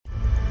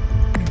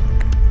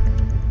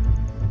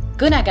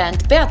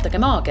Kõnekäänd Peatage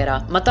maakera,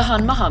 ma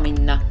tahan maha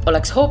minna,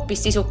 oleks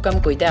hoopis sisukam,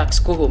 kui teaks,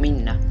 kuhu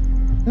minna.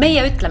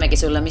 Meie ütlemegi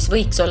sulle, mis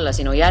võiks olla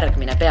sinu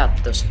järgmine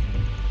peatus.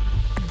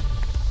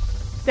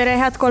 Tere,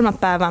 head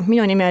kolmapäeva.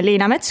 Minu nimi on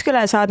Liina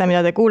Metsküla ja saade,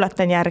 mida te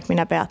kuulate, on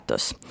järgmine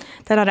peatus.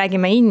 Täna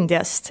räägime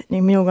Indiast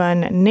ning minuga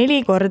on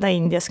 4 korda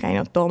Indias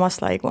käinud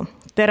Toomas Laigu.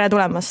 Tere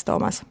tulemast,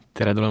 Toomas.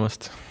 Tere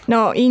tulemast.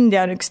 No,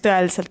 India on üks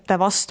tõeliselt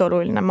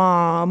vastuoluline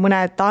maa.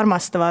 Mõned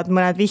armastavad,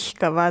 mõned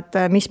vihkavad.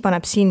 Mis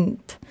paneb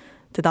sind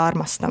teda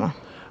armastama?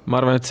 Ma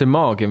arvan, et see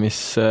maagi, mis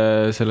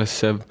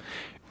sellesse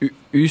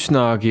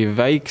üsnagi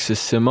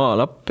väiksesse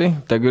maalappi,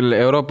 ta küll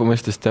Euroopa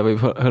mõistes ta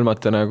võib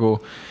hõlmata nagu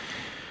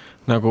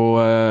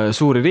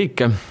suuri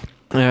riike,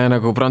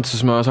 nagu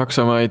Prantsusmaa,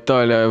 Saksamaa,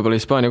 Itaalia ja võib-olla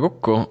Hispaania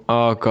kokku,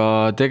 aga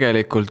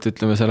tegelikult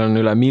ütleme, seal on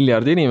üle 1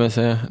 miljardi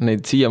inimese,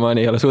 neid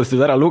siiamaani ei ole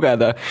suudetud ära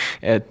lugeda,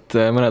 et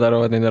mõned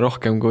arvavad neid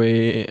rohkem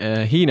kui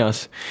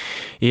Hiinas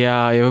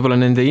ja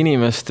võib-olla nende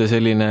inimeste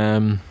selline,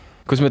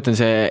 kus ma ütlen,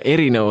 see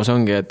erinevus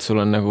ongi, et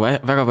sul on nagu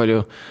väga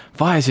palju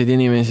vaeseid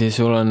inimesi,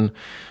 sul on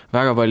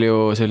väga palju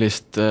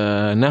sellist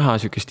näha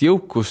sükest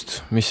jõukust,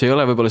 mis ei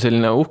ole võib-olla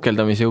selline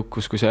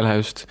uhkeldamisjõukus, kui see lähe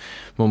just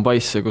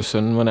Mumbaisse, kus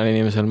on mõnel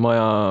inimesel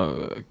maja,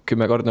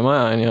 10-kordne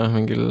maja ja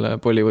mingil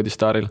Bollywoodi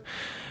staaril.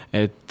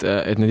 Et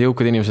need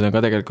jõukad inimesed on ka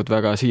tegelikult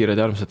väga siirad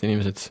ja armsad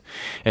inimesed.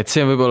 Et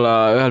see on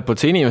võib-olla ühelt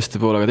poolt see inimeste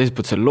pool, aga teiselt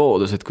poolt see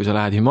loodus, et kui sa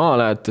lähed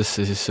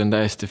Himaalajatesse, siis see on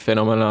täiesti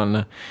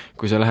fenomenaalne.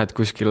 Kui sa lähed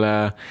kuskile,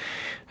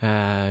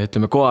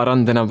 ütleme,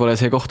 Koarand enam pole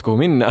see koht, kuhu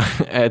minna,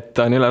 et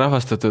ta on üle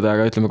rahvastatud,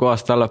 aga ütleme,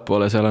 Koast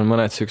allapoole, seal on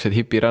mõned sellised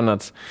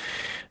hipirannad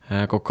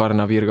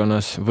Kokarna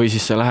piirkonnas, või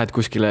siis sa lähed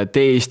kuskile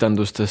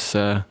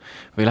teeistandustesse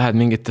või lähed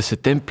mingitesse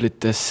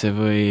templitesse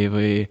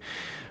või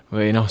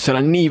seal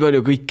on nii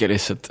palju kõike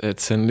lihtsalt,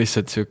 et see on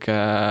lihtsalt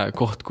selline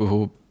koht, kuhu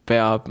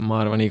peab,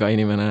 ma arvan, iga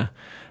inimene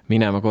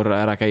minema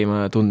korra ära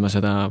käima ja tundma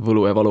seda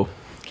võlu ja valu.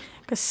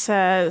 Kas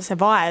see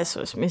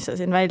vaesus, mis sa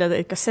siin välja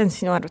tõid, kas see on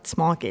sinu arvates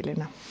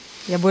maagiline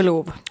ja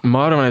võluv?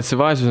 Ma arvan, et see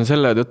vaesus on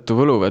selle tõttu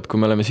võluv, et kui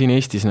me oleme siin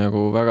Eestis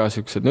nagu väga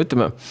süksed, no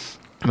ütleme,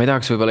 ma ei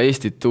tahaks võib-olla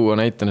Eestit tuua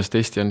näitena, sest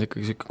Eesti on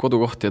ikkagi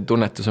kodukoht ja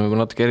tunnetus on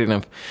võib-olla natuke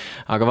erinev,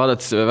 aga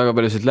vaadates väga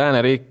paljusid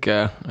lääneriike,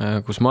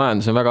 kus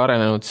majandus on väga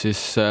arenenud,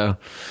 siis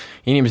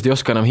inimesed ei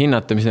oska enam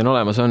hinnata, mis neil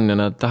olemas on ja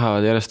nad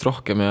tahavad järjest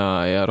rohkem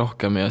ja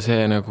rohkem ja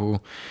see nagu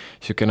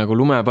selline nagu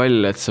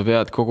lumepall, et sa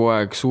pead kogu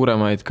aeg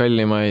suuremaid,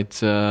 kallimaid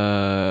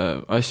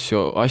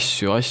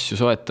asju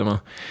soetama,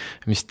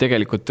 mis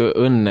tegelikult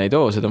õnne ei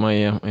too seda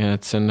majja ja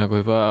et see on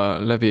nagu juba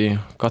läbi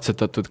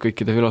katsetatud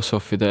kõikide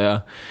filosoofide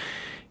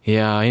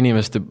ja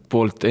inimeste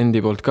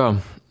endi poolt ka,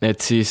 et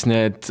siis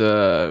need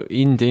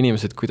India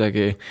inimesed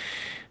kuidagi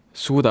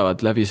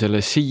suudavad läbi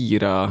selle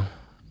siira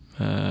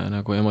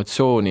nagu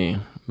emotsiooni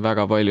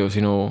väga palju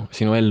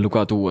sinu ellu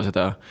ka tuua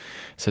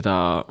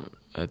seda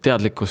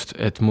teadlikkust,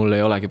 et mul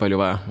ei olegi palju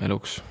vaja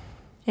eluks.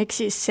 Ehk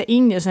siis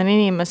Indias on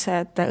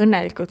inimesed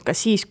õnnelikud ka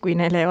siis, kui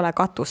neil ei ole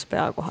katus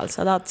pea kohal.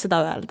 Sa tahad seda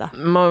öelda?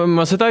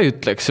 Ma seda ei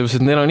ütleks,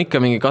 sest neil on ikka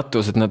mingi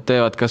katus, et nad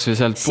teevad kas või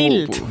sealt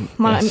sild.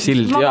 Magavad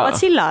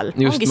sillal.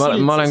 Just,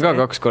 ma olen ka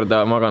 2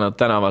 korda maganud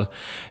tänaval.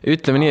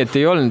 Ütleme nii,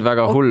 et ei olnud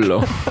väga hullu.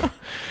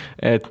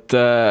 Et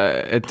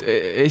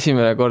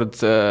esimene kord,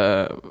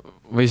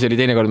 või see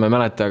oli teine kord, ma ei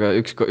mäleta, aga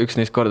üks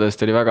neist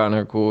kordadest oli väga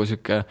nagu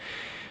selline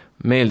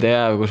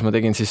meeldejääv, kus ma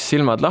tegin siis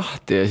silmad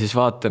lahti ja siis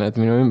vaatan, et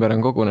minu ümber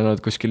on kogunenud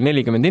kuskil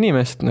 40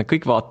 inimest, nad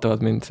kõik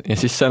vaatavad mind ja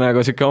siis see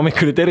nagu selline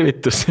hommikuli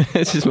tervitus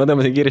siis ma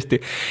tõmbasin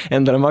kiiresti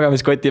endale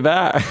magamiskoti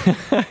pähe.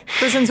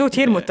 See on suht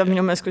hirmutav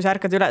minu meelest, kui sa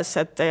ärkad üles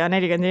ja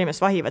 40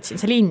 inimest vahivad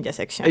siin, see oli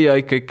Indias, eks ju? Ja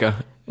ikka.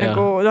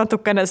 Nagu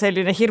natukene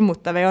selline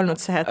hirmutav ei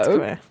olnud see hetk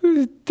või?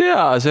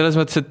 Tea, selles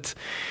mõttes, et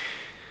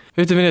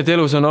ütleme nii, et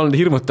elus on olnud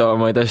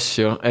hirmutavamaid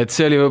asju, et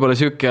see oli võib-olla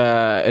selline,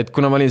 et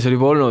kuna ma olin seal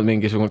juba olnud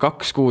mingisugune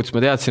 2 kuud, siis ma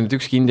teadsin, et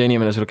ükski India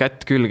inimene sulle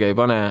kätt külge ei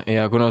pane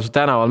ja kuna sa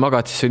tänaval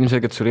magad, siis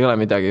ilmselgelt sul ei ole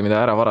midagi, mida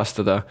ära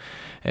varastada.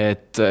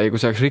 Et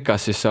kui sa oleks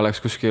rikas, siis sa oleks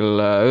kuskil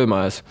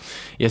öömajas.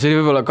 Ja see oli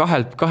võib-olla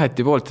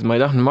kaheti poolt, et ma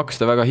ei tahtnud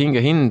maksta väga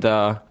hinda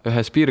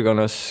ühes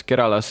piirkonnas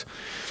Keralas.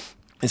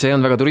 See ei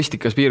olnud väga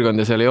turistikas piirkond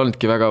ja seal ei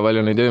olnudki väga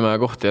palju neid öömaja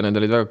kohti ja need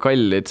olid väga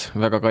kallid,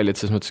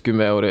 selles mõttes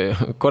 10 euri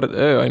kord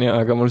öö on ja,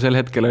 aga mul sel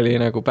hetkel oli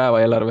nagu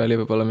päevaeelarve oli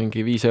võib-olla mingi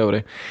 5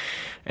 euri.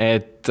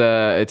 Et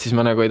siis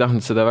ma nagu ei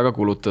tahtnud seda väga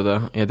kulutada.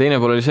 Ja teine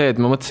pool oli see,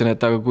 et ma mõtlesin,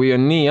 et aga kui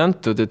on nii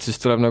antud, et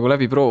siis tuleb nagu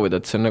läbi proovida,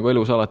 et see on nagu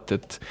elus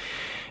alati,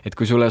 et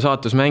kui sulle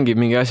saatus mängib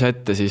mingi asja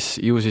ette, siis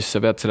ju siis sa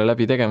pead selle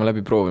läbi tegema,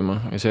 läbi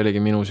proovima ja see oligi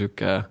minu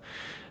süke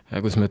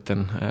kuidas ma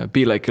ütlen,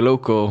 be like a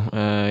local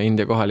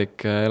India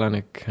kohalik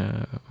elanik.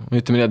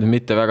 Ütleme nii, et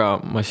mitte väga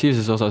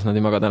massiivses osas nad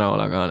ei maga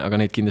tänaval, aga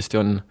neid kindlasti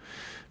on,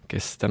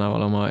 kes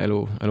tänaval oma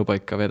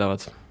elupaika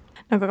vedavad.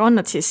 Aga on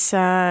nad siis,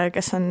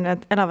 kes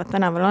elavad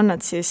tänaval, on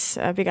nad siis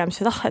pigem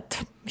see et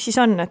mis siis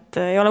on,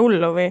 et ei ole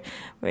hullu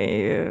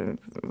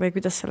või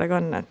kuidas sellega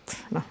on, et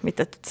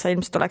mitte, et sa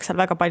ilmselt oleks seal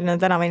väga palju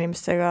tänava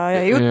inimestega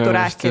juttu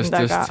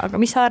rääkinud, aga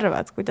mis sa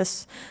arvad,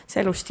 kuidas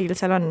see elustiil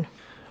seal on?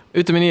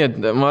 Ütleme nii, et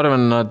ma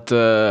arvan, nad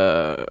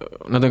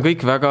on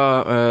kõik väga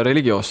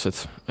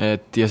religioossed,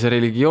 ja see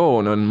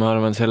religioon on, ma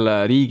arvan, selle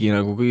riigi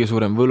nagu kõige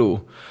suurem võlu.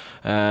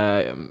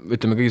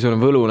 ütleme, kõige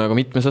suurem võlu nagu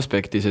mitmes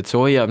aspektis, et see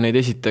hoiab neid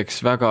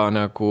esiteks väga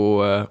nagu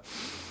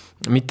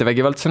mitte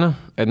vägivaldsena,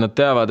 et nad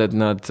teavad, et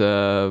nad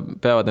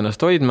peavad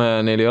ennast hoidma ja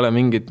neil ei ole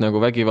mingit nagu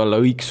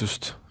vägivalla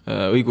õigustust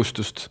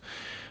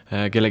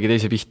kellegi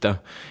teise pihta.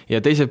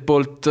 Ja teiselt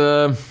poolt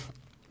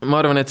ma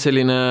arvan, et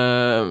selline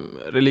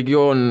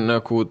religioon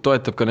nagu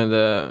toetab ka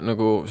nende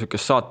nagu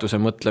selline saatuse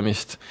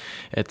mõtlemist,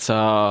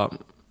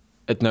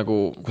 et nagu,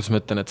 kuidas ma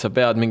ütlen, et sa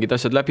pead mingid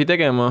asjad läbi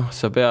tegema,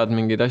 sa pead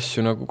mingeid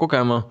asju nagu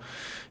kogema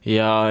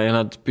ja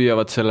nad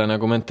püüavad selle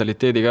nagu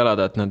mentaliteediga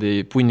elada, et nad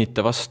ei punnita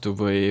vastu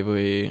või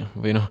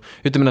noh,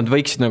 ütleme, nad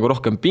võiksid nagu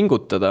rohkem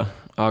pingutada,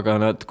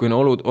 aga kui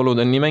olud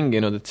on nii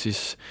mänginud, et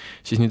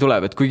siis nii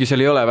tuleb, et kuigi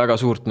seal ei ole väga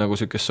suurt nagu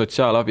sellist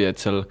sotsiaalabi, et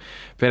seal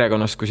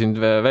perekonnast, kui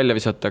sind välja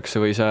visatakse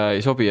või sa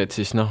ei sobi, et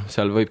siis noh,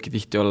 seal võibki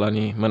tihti olla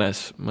nii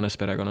mõnes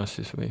perekonnas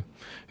siis või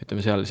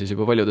ütleme seal siis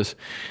juba paljudes,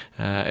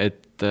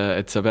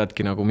 et sa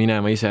peadki nagu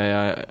minema ise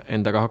ja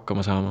endaga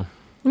hakkama saama.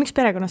 Miks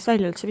perekonnast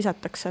välja üldse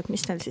visatakse, et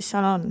mis neil siis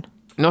seal on?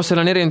 No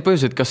seal on erinevad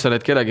põhjused, kas sa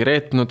oled kedagi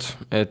reetnud,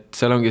 et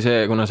seal ongi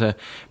see, kuna see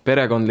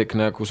perekondlik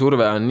nagu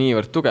surve on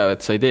niivõrd tugev,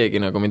 et sa ei teegi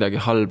nagu midagi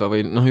halba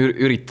või noh,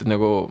 üritad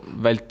nagu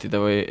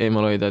vältida või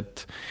eemal hoida,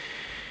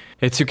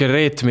 et siuke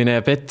reetmine,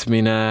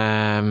 petmine,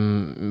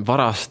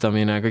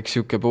 varastamine, kõik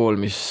siuke pool,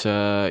 mis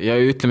ja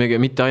ütlemegi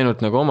mitte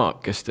ainult nagu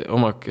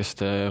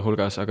omakeste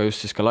hulgas, aga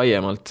just siis ka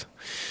laiemalt.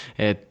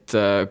 Et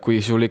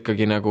kui sul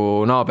ikkagi nagu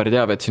naaber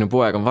teab, et sinu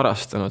poeg on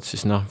varastanud,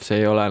 siis noh, see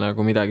ei ole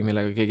nagu midagi,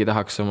 millega keegi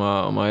tahaks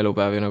oma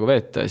elupäevi nagu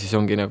veeta ja siis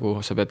ongi nagu,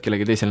 sa pead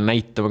kellegi teisele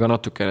näitama ka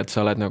natuke, et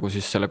sa oled nagu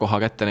siis selle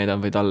koha kätte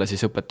näidanud või talle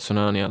siis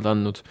õpetusena nii-öelda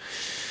andnud.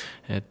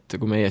 Et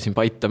kui meie siin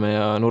paitame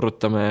ja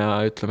nurrutame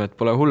ja ütleme, et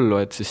pole hullu,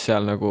 et siis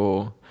seal nagu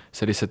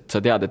sa lihtsalt, sa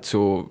tead, et su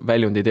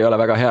väljundid ei ole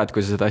väga head,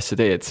 kui sa seda asja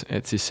teed,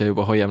 et siis see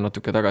juba hoiab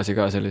natuke tagasi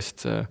ka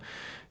sellist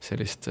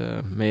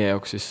meie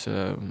jaoks siis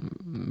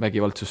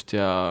vägivaldsust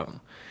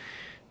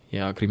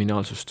ja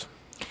kriminaalsust.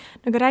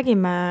 No kui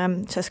räägime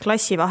sellest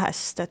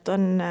klassivahest, et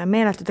on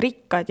meeletud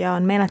rikkad ja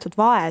on meeletud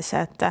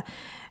vaesed,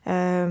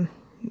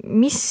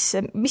 mis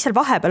seal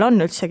vahepeal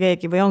on üldse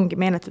keegi või ongi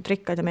meeletud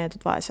rikkad ja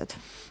meeletud vaesed?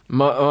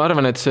 Ma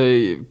arvan, et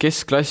see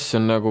keskklass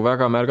on nagu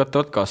väga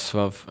märgatavalt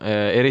kasvav,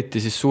 eriti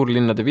siis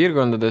suurlinnade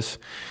piirkondades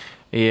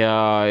ja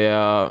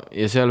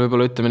seal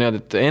võib-olla ütleme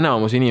nii, et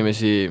enamus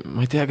inimesi,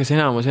 ma ei tea, kas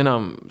enamus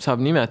enam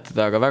saab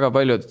nimetada, aga väga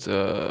paljud,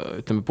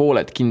 ütleme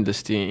pooled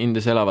kindlasti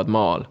Indias elavad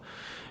maal.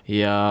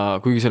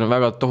 Ja kuigi seal on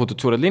väga tohutud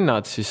suured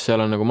linnad, siis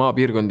seal on nagu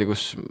maapiirkondi,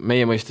 kus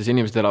meie mõistes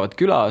inimesed elavad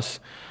külas,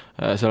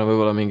 seal on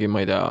võib-olla mingi,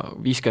 ma ei tea,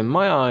 50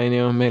 maja,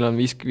 meil on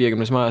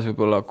 50 majas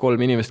võib-olla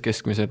 3 inimest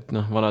keskmiselt,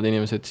 noh, vanad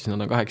inimesed, siis nad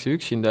on 8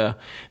 üksinda ja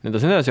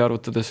edasi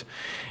arvutades,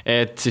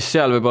 et siis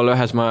seal võib-olla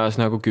ühes majas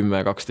nagu 10,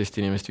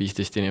 12 inimest,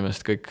 15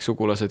 inimest, kõik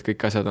sugulased,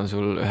 kõik asjad on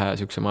sul ühe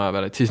sükse maja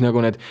peal, et siis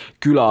nagu need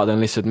külad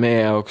on lihtsalt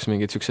meie jaoks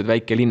mingid süksed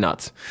väike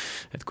linnad,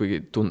 et kuigi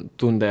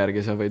tunde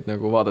järgi sa võid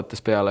nagu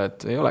vaadates peale,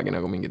 et ei olegi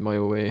nagu mingid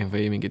maju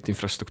või mingit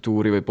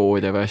infrastruktuuri või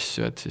poode või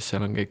asju, et siis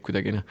seal on kõik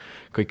kuidagi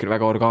kõik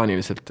väga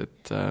orgaaniliselt,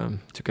 et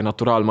siuke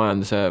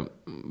naturaalmajanduse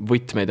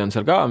võtmeid on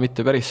seal ka,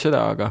 mitte päris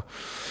seda, aga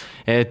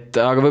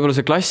võib-olla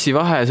see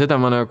klassivahe, seda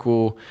ma nagu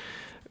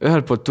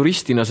ühelt poolt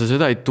turistina sa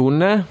seda ei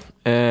tunne,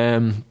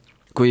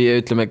 kui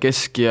ütleme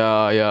Kesk-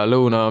 ja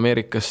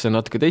Lõuna-Ameerikasse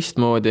natuke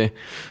teistmoodi,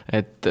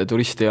 et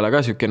turist ei ole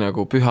ka siuke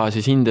nagu püha,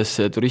 siis Indias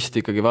turist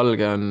ikkagi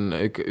valge on,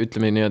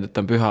 ütleme nii, et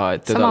ta on püha.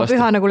 Et sama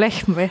püha nagu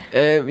lehm või?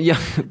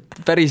 Jah,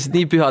 päris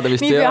nii püha ta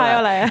vist nii ei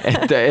ole.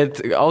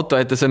 Et auto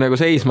ette see nagu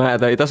seisma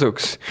jääda ei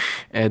tasuks.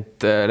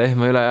 Et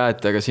lehma üle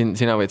jäeta, aga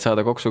sina võid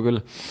saada koksu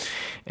küll.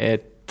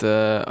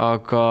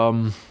 Aga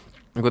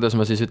kuidas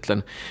ma siis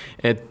ütlen,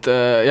 et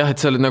jah,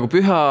 et sa oled nagu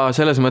püha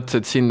selles mõttes,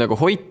 et siin nagu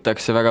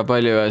hoitakse väga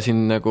palju ja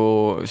siin nagu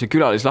see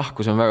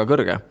külalislahkus on väga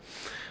kõrge.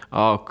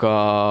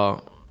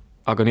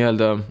 Aga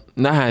nii-öelda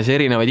nähes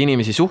erinevaid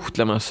inimesi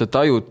suhtlemas, sa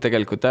tajud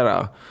tegelikult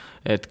ära,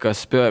 et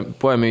kas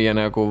poemüüja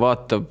nagu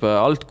vaatab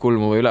alt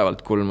kulmu või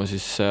ülevalt kulmu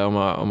siis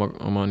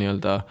oma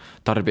nii-öelda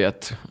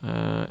tarbijat,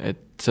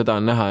 et seda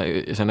on näha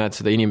ja sa näed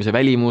seda inimese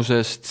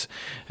välimusest,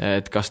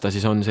 et kas ta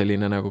siis on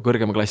selline nagu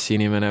kõrgema klassi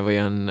inimene või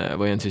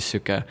on siis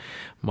siuke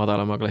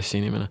madalama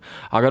klassi inimene.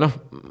 Aga noh,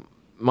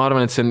 ma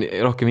arvan, et see on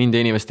rohkem India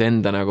inimeste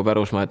enda nagu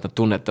pärusmaa, et nad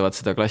tunnetavad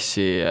seda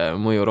klassi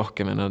mõju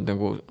rohkem ja nad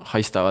nagu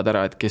haistavad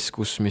ära, et kes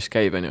kus mis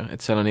käib,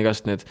 et seal on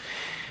igast need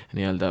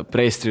nii-öelda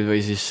preestrid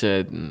või siis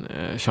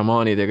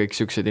šamaanid ja kõik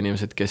siuksed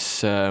inimesed,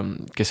 kes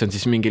on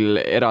siis mingil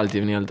eraldi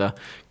nii-öelda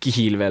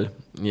kihil veel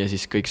ja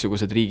siis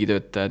kõiksugused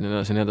riigitöötajad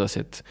ja nii edasi,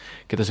 et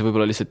keda sa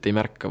võib-olla lihtsalt ei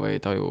märka või ei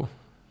taju.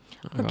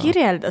 Aga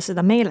kirjelda seda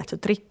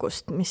meeletut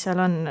rikkust, mis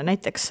seal on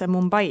näiteks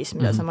Mumbais,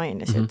 mida sa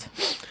mainisid.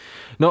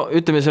 No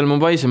ütleme seal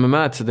Mumbais, ma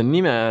mäleta seda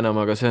nime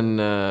enam, aga see on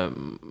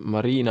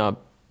Marina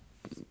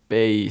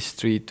Bay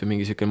Street või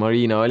mingi siuke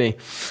Marina oli,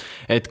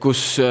 et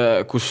kus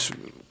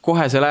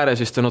kohe seal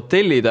ääres vist on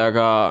hotellid,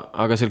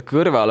 aga seal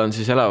kõrval on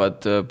siis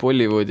elavad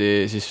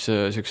Bollywoodi siis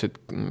siuksed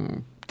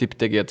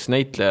tipptegijad,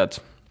 näitlejad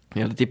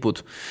nii-öelda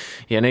tipud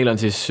ja neil on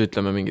siis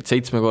ütleme mingid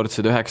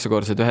 7-kordsed,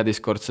 9-kordsed,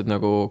 11-kordsed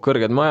nagu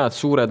kõrged majad,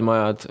 suured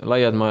majad,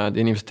 laiad majad,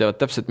 inimesed teavad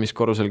täpselt, mis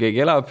korrusel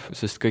keegi elab,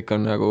 sest kõik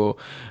on nagu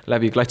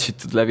läbi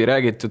klatsitud, läbi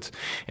räägitud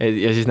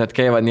ja siis nad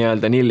käivad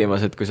nii-öelda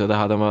nillimas, et kui sa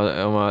tahad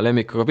oma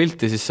lemmikuga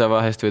pilti, siis sa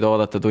vahest võid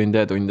oodata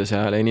tunde ja tunde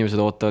seal ja inimesed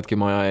ootavadki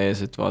maja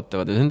ees, et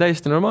vaatavad ja see on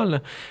täiesti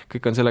normaalne,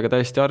 kõik on sellega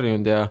täiesti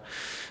harjunud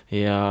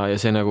ja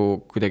see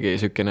nagu kuidagi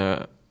sükene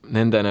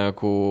nende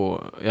nagu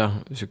jah,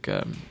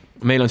 süke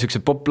meil on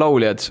sellised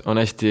poplauljad, on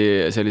hästi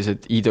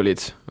sellised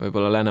iidolid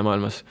võib-olla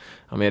läänemaailmas,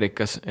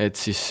 Ameerikas, et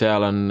siis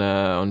seal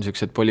on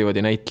sellised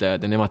Bollywoodi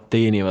näitlejad ja nemad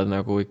teenivad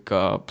nagu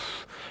ikka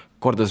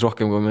kordades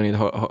rohkem kui mõnid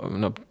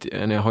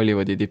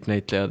Hollywoodi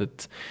tippnäitlejad,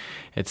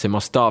 et see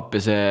mastaap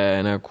ja see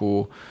nagu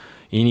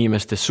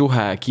inimeste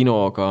suhe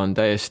kinoga on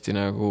täiesti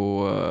nagu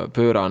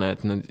pöörane,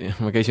 et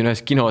ma käisin ühes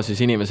kinos,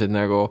 siis inimesed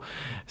nagu,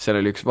 seal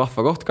oli üks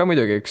vahva koht ka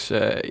muidugi, üks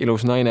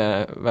ilus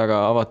naine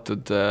väga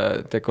avatud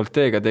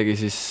dekolteega tegi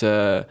siis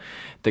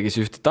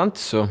ühte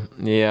tantsu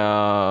ja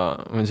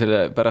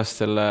võin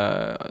pärast selle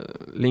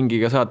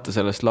lingiga saata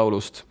sellest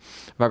laulust.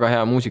 Väga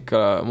hea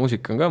muusika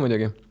on ka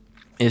muidugi.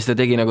 Ja siis ta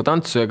tegi nagu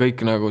tantsu ja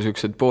kõik nagu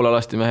sellised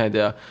poolalasti mehed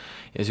ja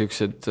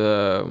sellised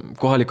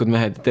kohalikud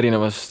mehed,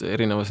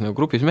 erinevas nagu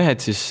grupis mehed,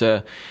 siis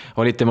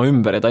olid tema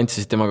ümber ja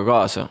tantsisid temaga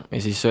kaasa. Ja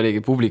siis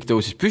oligi publik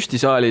tõusis püsti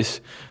saalis,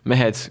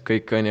 mehed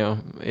kõik on ju,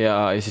 ja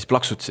siis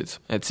plaksutasid.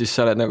 Et siis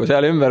sa oled nagu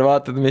seal ümber,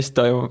 vaatad, mis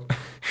toimub.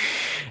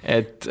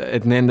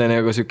 et nende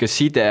nagu selline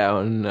side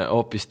on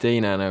hoopis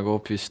teine, nagu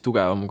hoopis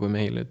tugevam kui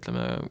meil,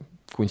 ütleme,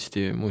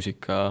 kunsti,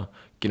 muusika,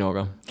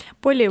 kinoga.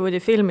 Bollywoodi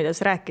filmides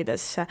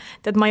rääkides,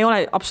 tead, ma ei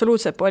ole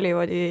absoluutselt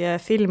Bollywoodi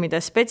filmide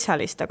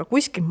spetsialist, aga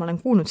kuskil ma olen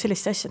kuulnud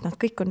sellist asja, et nad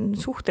kõik on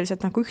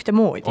suhteliselt nagu ühte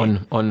moodi.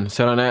 On.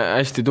 Seal on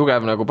hästi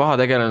tugev nagu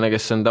pahategelane,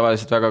 kes on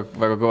tavaliselt väga,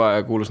 väga kõva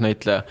ja kuulus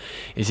näitleja.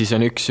 Ja siis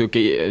on üks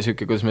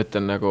süke, kuidas ma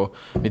ütlen, nagu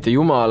mitte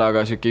jumal,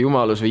 aga süke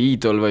jumalus või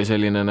iidol või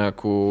selline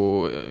nagu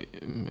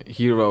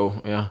hero,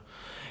 jah.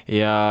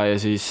 Ja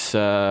siis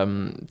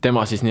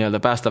tema siis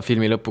nii-öelda päästab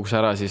filmi lõpuks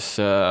ära siis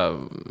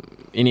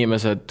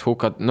inimesed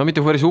no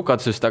mitte päris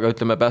hukatusest, aga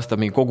ütleme päästab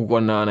mingi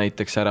kogukonna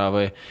näiteks ära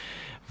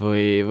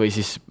või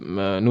siis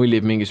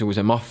nullib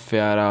mingisuguse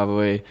maffia ära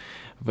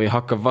või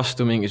hakkab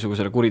vastu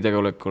mingisugusele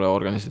kuritegelikule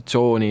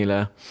organisatsioonile.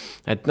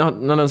 Et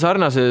nad on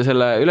sarnase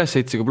selle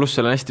ülesseitsega, pluss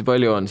seal on hästi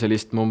palju on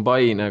sellist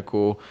Mumbai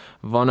nagu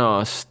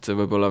vanast,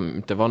 võib-olla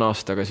mitte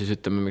vanast, aga siis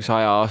ütleme miks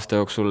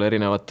aasta jooksul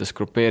erinevatest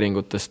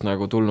grupeeringutest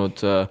nagu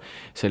tulnud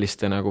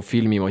selliste nagu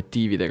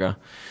filmimotiividega.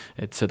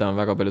 Et seda on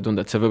väga palju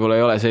tunda, et see võib-olla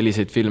ei ole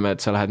selliseid filme,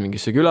 et sa lähed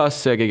mingisse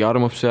külasse ja keegi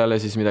armub seal ja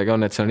siis midagi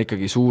on, et see on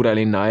ikkagi suure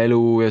linna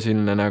elu ja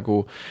selline nagu,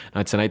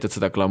 et sa näitad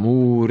seda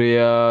glamuuri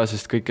ja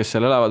sest kõik, kes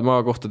seal elavad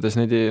maakohtades,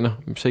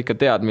 sa ikka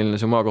tead,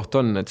 milline see maakoht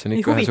on, et see on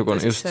ikka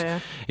ühesugune.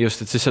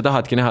 Just, et siis sa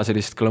tahadki näha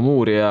sellist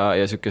glamuuri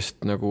ja sükest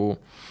nagu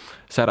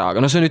sära,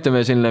 aga see on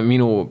ütleme selline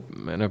minu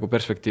nagu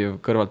perspektiiv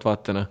kõrvalt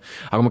vaatena.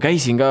 Aga ma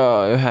käisin ka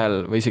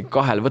ühel või isegi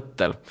 2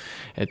 võttel,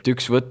 et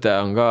üks võte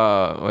on ka,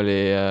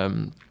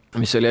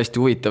 mis oli hästi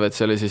huvitav, et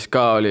see oli siis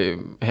ka oli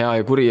hea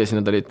ja kuri ja siis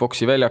nad olid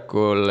boksi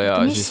väljakul. Ja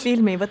mis siis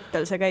filmi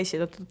võttel sa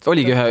käisid?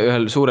 Oligi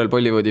ühel suurel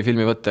Bollywoodi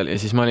filmi võttel ja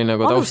siis ma olin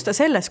nagu alusta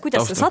sellest,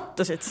 kuidas sa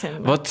sattusid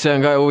sinna? Vot see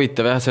on ka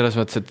huvitav jah, selles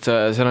mõttes, et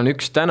seal on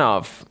üks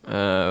tänav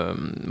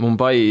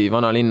Mumbai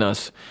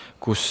vanalinnas,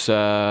 kus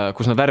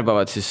nad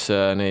värbavad siis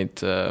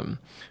neid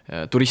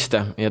turiste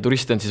ja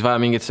turiste on siis vaja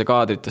mingitesse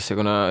kaadritesse,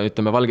 kuna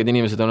ütleme, valged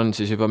inimesed on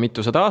siis juba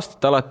mitusada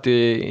aastat alati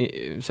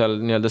seal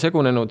nii-öelda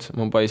segunenud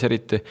Mumbais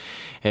eriti,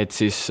 et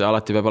siis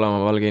alati peab olema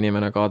valge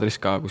inimene kaadris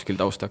ka kuskil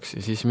taustaks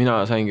ja siis mina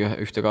saingi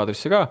ühte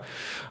kaadrisse ka,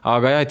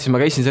 aga jah, et siis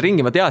ma käisin seal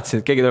ringi, ma teadsin,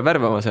 et keegi tuleb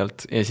värbama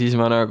sealt ja siis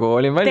ma nagu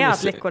olin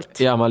valmis.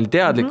 Ja ma olin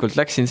teadlikult,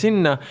 läksin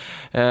sinna,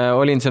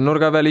 olin seal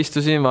nurga peal,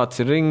 istusin,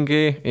 vaatasin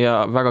ringi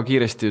ja väga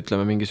kiiresti,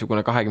 ütleme,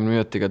 mingisugune 20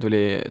 minutiga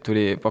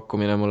tuli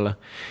pakkumine mulle.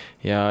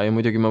 Ja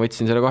muidugi ma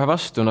võtsin selle kohe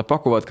vastu, nad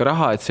pakuvad ka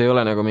raha, et see ei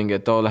ole nagu mingi,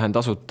 et lähen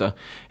tasuta.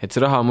 Et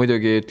see raha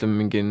muidugi, ütleme,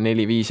 mingi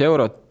 4-5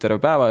 eurot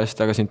terve päeva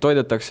eest, aga sind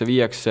toidetakse,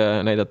 viiakse,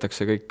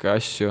 näidatakse kõiki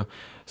asju.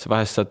 Sa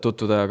vahest saad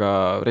tutvuda ka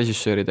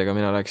režissööridega,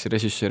 mina rääkisin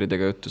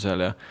režissööridega juttu seal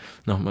ja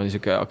ma olin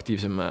selline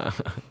aktiivsem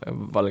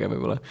valge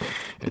võib-olla,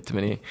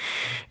 ütleme nii.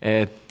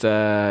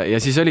 Ja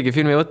siis oligi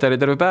filmi võte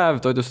oli terve päev,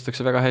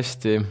 toidustatakse väga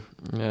hästi,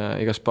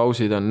 igas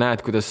pausid on,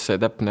 näed, kuidas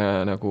see täpne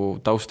nagu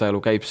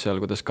taustaelu käib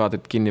seal, kuidas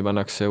kaadrit kinni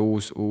pannakse,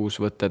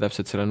 uus võte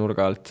täpselt selle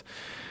nurga alt,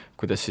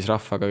 kuidas siis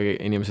rahvaga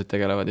inimesed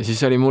tegelevad. Ja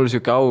siis oli mul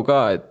selline au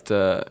ka,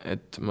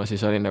 et ma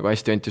siis olin nagu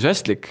hästi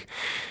entusiastlik,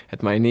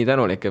 et ma olin nii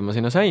tänulik, et ma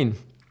sinna sain.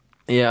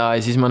 Ja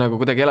siis ma nagu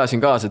kuidagi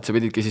elasin kaasa, et sa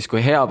pididki siis, kui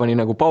hea pani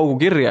nagu paugu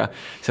kirja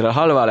selle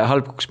halvale ja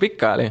halb kuks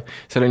pikali.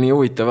 See oli nii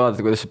huvitav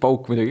vaadata, kuidas see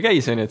pauk muidugi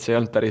käis, et see ei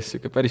olnud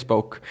päris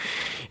pauk.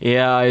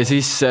 Ja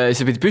siis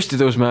sa pidid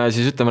püsti tõusma ja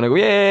siis ütlema nagu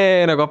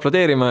nagu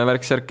aplodeerima ja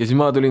värk-särk. Ja siis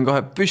ma tulin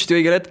kohe püsti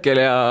õigel hetkel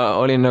ja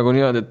olin nagu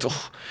niimoodi,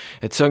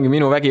 et see ongi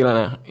minu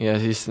vägilane. Ja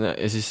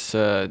siis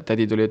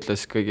tädi tuli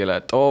ütles kõigile,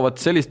 et vaat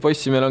sellist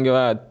poissi meil ongi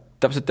vaja, et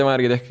täpselt tema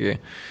järgi tehkigi.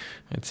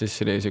 Et siis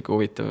oli selline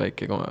huvitav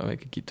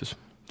väike kiitus.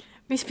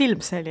 Mis film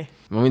see oli?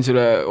 Ma võin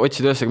sulle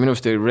otsida üles, aga minu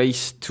arust oli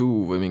Race 2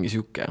 või mingi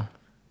siuke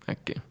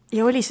äkki.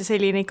 Ja oli see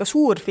selline ikka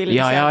suur film?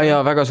 Ja,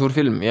 väga suur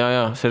film.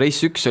 Ja. See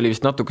Race 1 oli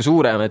vist natuke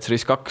suurem, et see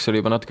Race 2 oli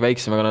juba natuke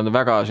väiksem, aga nad on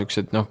väga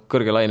siuksed,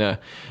 kõrgelaine,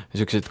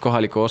 siuksed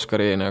kohaliku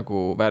Oscari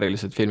nagu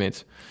väärilised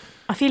filmid.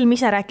 Film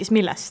ise rääkis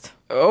millest?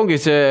 Ongi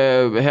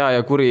see hea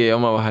ja kuri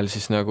omavahel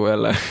siis nagu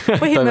jälle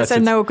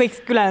põhimõtteliselt nagu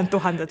kõik ülejäänud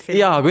 1000 filmi.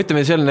 Jaa, aga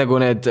ütleme, see on nagu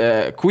need,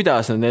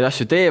 kuidas nad neid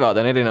asju teevad,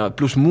 on erinevad,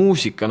 pluss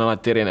muusika on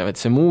alati erinev,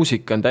 et see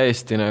muusika on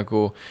täiesti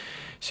nagu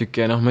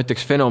siuke, ma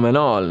ütleks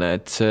fenomenaalne,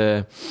 et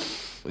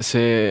see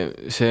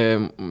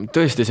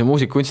tõesti see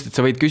muusikakunst, et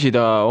sa võid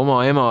küsida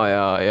oma ema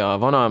ja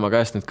vanaema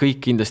käest, need kõik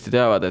kindlasti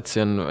teavad, et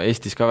see on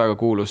Eestis ka väga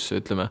kuulus,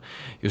 ütleme,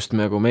 just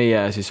nagu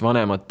meie siis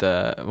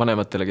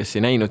vanematele, kes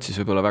ei näinud,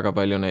 siis võib-olla väga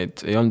palju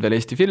neid ei olnud veel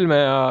Eesti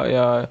filme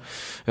ja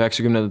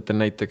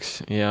 90-ndatel näiteks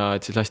ja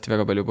et siis lasti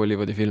väga palju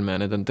Bollywoodi filme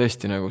ja need on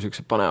tõesti nagu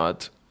siuksed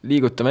panevad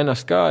liigutame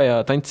ennast ka ja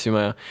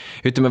tantsime ja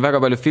ütleme,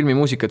 väga palju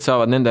filmimuusikat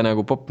saavad nende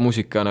nagu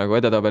popmuusika nagu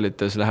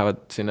edetabelites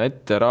lähevad sinna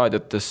ette,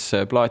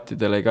 raadiotesse,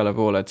 plaatidele igale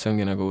poole, et see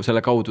ongi nagu selle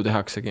kaudu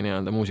tehaksegi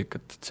nii-öelda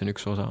muusikat, et see on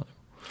üks osa.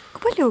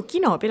 Kui palju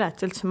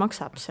kinopilet üldse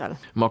maksab seal?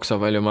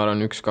 Maksab palju, ma arvan,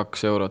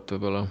 1-2 eurot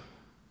võib-olla.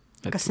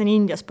 Kas see on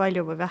Indias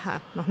palju või vähe?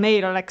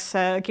 Meil oleks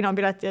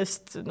kinopileti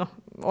eest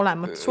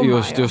olemat summa.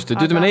 Just, et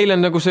ütleme, neil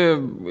on nagu see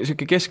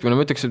keskmine,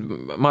 ma ütleks, et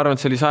ma arvan, et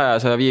see oli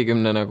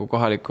 100-150 nagu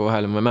kohaliku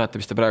vahel, ma ei mäleta,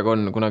 mis ta praegu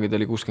on, kunagi ta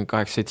oli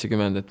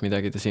 68-70, et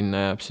midagi ta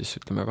sinna jääb, siis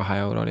ütleme 2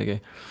 euro oligi.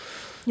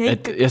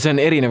 Ja see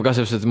on erinev ka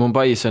sellest, et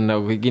Mumbais on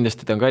nagu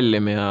kindlasti ta on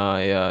kallim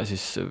ja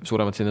siis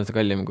suuremad siin on ta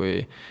kallim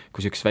kui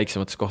üks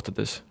väiksemates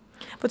kohtades.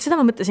 Vot seda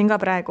ma mõtlesin ka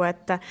praegu,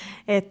 et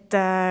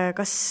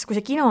kas, kui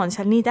see kino on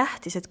seal nii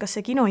tähtis, et kas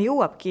see kino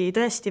jõuabki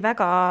tõesti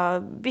väga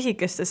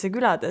pisikestesse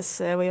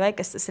küladesse või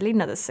väikestesse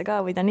linnadesse ka,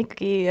 või ta on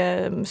ikkagi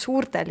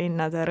suurte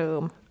linnade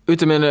rõõm?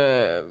 Ütleme,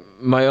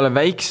 ma ei ole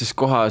väikses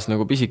kohas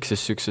nagu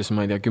pisikeses sükses, ma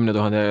ei tea, 10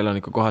 000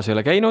 elaniku kohas ei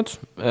ole käinud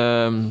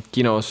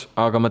kinos,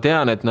 aga ma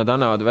tean, et nad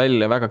annavad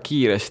välja väga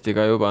kiiresti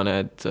ka juba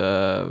need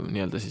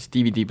nii-öelda siis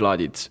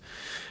DVD-plaadid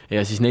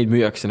ja siis neid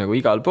müüakse nagu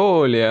igal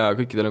pool ja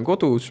kõikidel on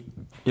kodus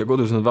ja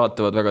kodus nad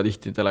vaatavad väga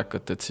tihti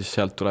telekat, et siis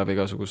sealt tuleb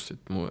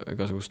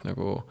igasugust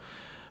nagu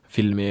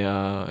filmi ja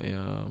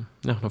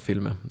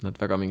filme, nad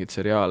väga mingid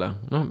seriaale,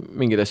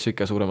 mingid asju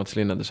ikka suuremates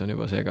linnades on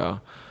juba see ka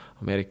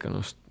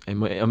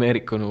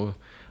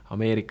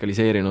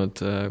ameerikaliseerinud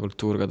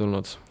kultuur ka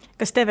tulnud.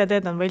 Kas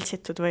DVD-d on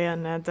võltsitud või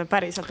on need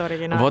päriselt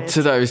originaalid? Vot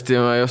seda vist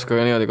ma ei oska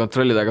ka niimoodi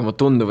kontrollida, aga ma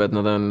tundub, et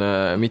nad on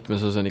mitmes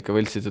osas ikka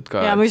võltsitud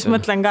ka. Ja ma just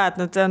mõtlen ka, et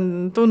nad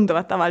on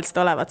tunduvad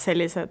tavaliselt olevat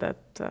sellised,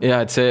 et...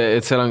 Ja, et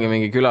seal ongi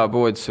mingi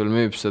külapood sul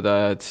müüb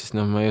seda, et siis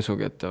ma ei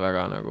usugi, et ta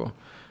väga nagu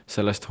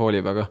sellest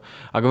hoolib, aga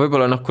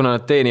võib-olla kuna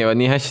nad teenivad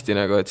nii hästi,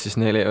 nagu, et siis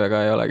neil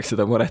väga ei olegi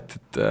seda muret,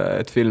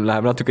 et film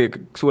läheb natuke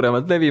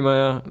suuremalt levima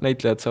ja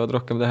näitlejad saavad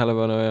rohkem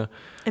tähelepanu ja...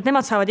 Et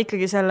nemad saavad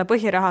ikkagi selle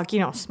põhiraha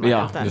kinost.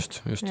 Jaa,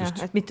 just.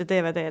 Et mitte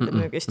DVD-d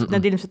müügist.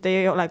 Need ilmselt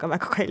ei ole ka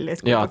väga kallid,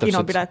 kui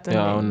kinopilet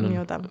on nii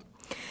odav.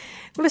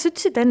 Kuule, sa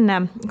ütlesid enne,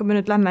 kui me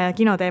nüüd lähme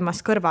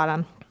kinoteemast kõrvale,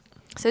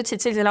 sa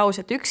ütlesid sellise lause,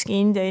 et ükski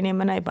India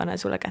inimene ei pane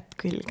sulle kätt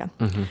külge.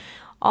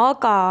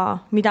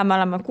 Aga mida me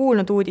oleme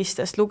kuulnud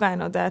uudistest,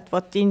 lugenud, et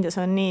vot Indias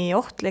on nii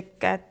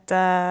ohtlik, et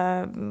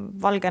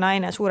valge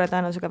naine suure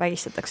tõenäosusega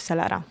vägistatakse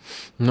selle ära.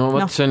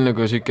 See on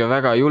nagu siuke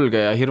väga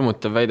julge ja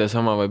hirmutav väide,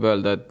 sama võib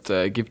öelda, et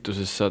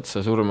Egiptuses saad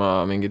sa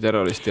surma mingi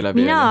terroristi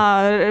läbi.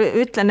 Mina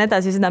ütlen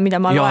edasi seda, mida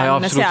ma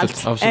loen sealt.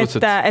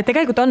 Et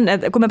tegelikult on,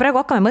 et kui me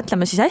praegu hakkame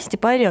mõtlema, siis hästi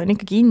palju on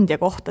ikkagi India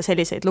kohta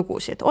selliseid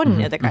lugusid. On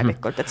ju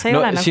tegelikult, et see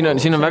ei ole nagu...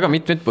 Siin on väga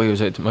mitmeid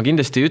põhjuseid. Ma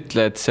kindlasti ei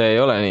ütle, et see ei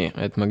ole nii,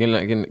 et ma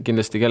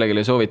kindlasti kellelegi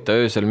ei soovita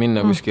öösel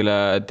minna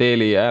kuskile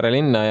Delhi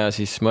äärelinna ja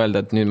siis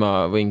mõelda, et nüüd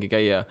ma võingi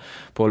käia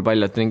pool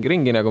paljat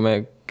ringi, nagu me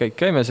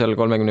käime seal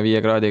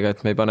 35 kraadiga,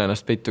 et me ei pane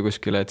ennast peitu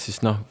kuskile, et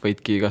siis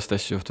võidki igast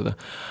asju juhtuda.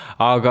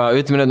 Aga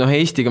ütleme, et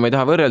Eestiga ma ei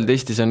taha võrrelda,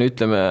 Eestis on,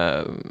 ütleme,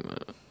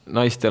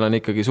 naistel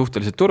on ikkagi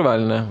suhteliselt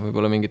turvaline,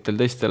 võib-olla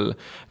mingitel teistel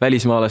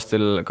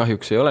välismaalastel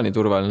kahjuks ei ole nii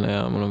turvaline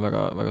ja mul on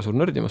väga, väga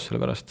suur nördimus selle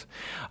pärast.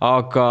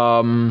 Aga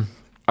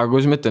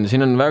kui ma ütlen,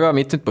 siin on väga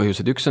mitmed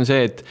põhjused. Üks on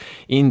see, et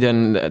India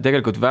on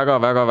tegelikult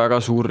väga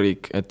suur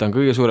riik, et ta on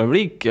kõige suurem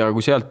riik ja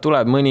kui sealt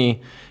tuleb mõni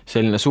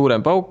selline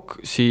suurem pauk,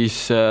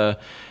 siis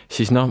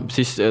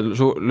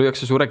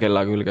lüüakse suure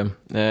kella külge.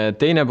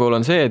 Teine pool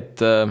on see,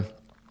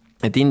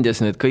 et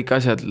Indias need kõik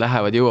asjad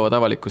jõuavad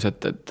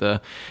avalikkuselt, et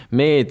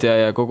meedia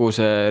ja kogu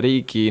see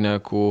riigi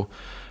nagu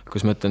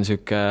kus ma ütlen,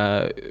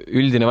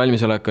 üldine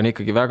valmisolek on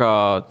ikkagi väga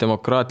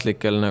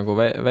demokraatlikel nagu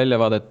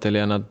väljavaadetel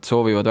ja nad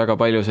soovivad väga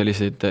palju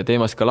selliseid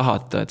teemasid ka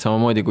lahata, et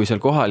samamoodi kui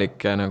seal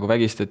kohalikke nagu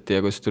vägistati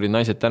ja kus tulid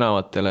naised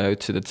tänavatele ja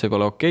ütlesid, et see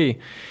pole okei,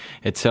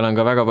 et seal on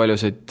ka väga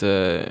paljusid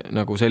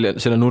nagu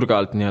selle nurga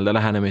alt nii-öelda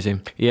lähenemisi.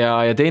 Ja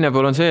teine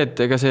pool on see, et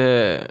ega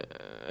see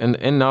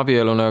enne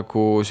abielu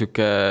nagu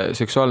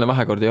seksuaalne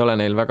vahekord ei ole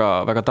neil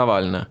väga, väga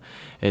tavaline.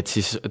 Et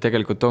siis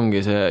tegelikult ongi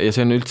see, ja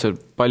see on üldse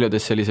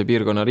paljudes sellise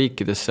piirkonna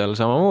riikides seal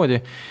samamoodi,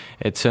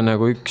 et see on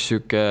nagu üks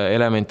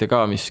elemente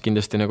ka, mis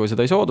kindlasti nagu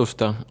seda ei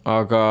soodusta,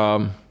 aga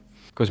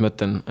kuidas ma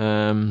ütlen,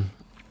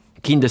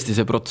 kindlasti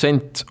see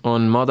protsent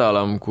on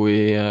madalam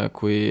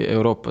kui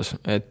Euroopas,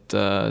 et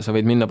sa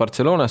võid minna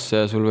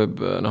Barcelonasse ja sul võib,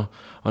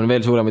 on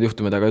veel suuremad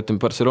juhtumid, aga ütleme,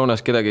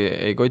 Barcelonas kedagi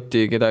ei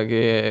koti,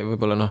 kedagi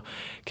võib-olla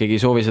keegi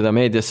ei soovi seda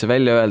meediasse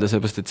välja öelda,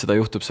 sellepärast, et seda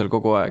juhtub seal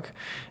kogu aeg.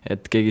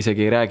 Et keegi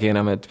isegi ei räägi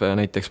enam, et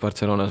näiteks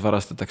Barcelonas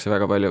varastatakse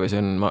väga palju või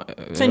see on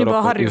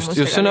juba harjumus.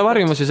 Just see on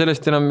harjumus ja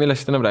sellest enam,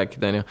 millest enam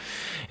rääkida.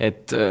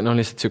 Et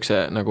lihtsalt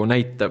sükse nagu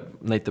näite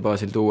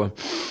baasil tuua.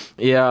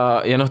 Ja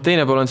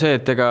teine pool on see,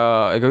 et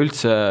ega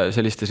üldse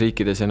sellistes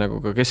riikides ja nagu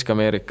ka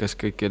Kesk-Ameerikas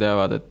kõik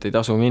teavad, et ei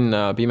tasu minna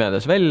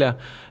pimedas välja,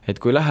 et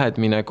kui lähed,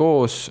 mine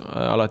koos,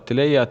 alati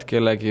leiad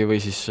kellegi või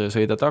siis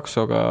sõida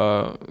taksoga,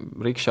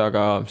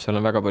 rikšaga, seal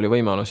on väga palju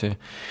võimalusi.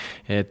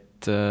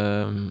 Et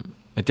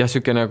jah,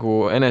 süke nagu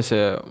enese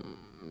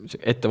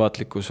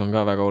ettevaatlikkus on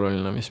ka väga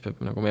oluline, mis peab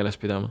nagu meeles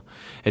pidama.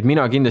 Et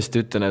mina kindlasti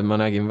ütlen, et ma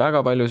nägin väga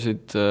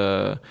paljusid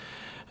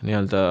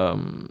nii-öelda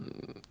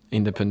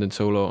independent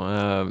solo,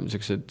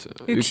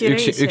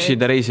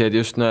 üksida reisijad,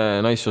 just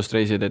naissoost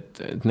reisijad,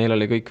 et neil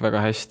oli kõik väga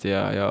hästi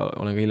ja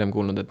olen ka hiljem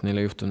kuulnud, et neil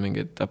ei juhtunud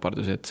mingeid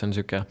äpardusi, et see on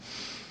süke.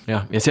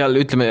 Ja seal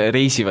ütleme,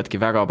 reisivadki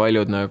väga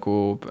paljud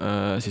nagu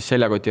siis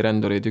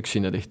seljakotirändurid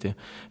üksinda tihti,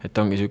 et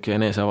ongi süke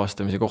enese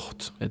avastamise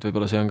koht, et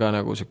võib-olla see on ka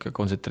nagu süke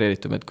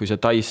kontsentreeritum, et kui sa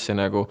Taisse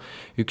nagu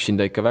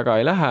üksinda ikka väga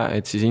ei lähe,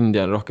 et siis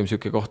India on rohkem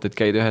süke koht, et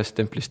käid ühest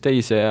templist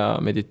teise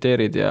ja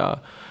mediteerid ja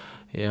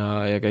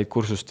käid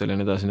kursustel ja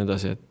nii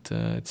edasi, et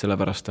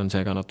sellepärast on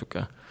see ka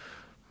natuke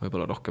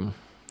võib-olla rohkem.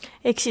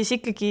 Ehk siis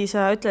ikkagi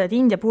sa ütled, et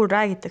India puhul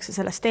räägitakse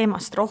sellest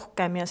teemast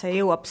rohkem ja see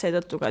jõuab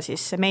seetõttu ka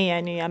siis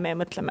meieni ja me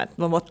mõtleme, et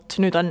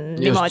nüüd on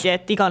niimoodi,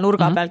 et iga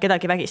nurga peal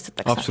kedagi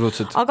vägistatakse.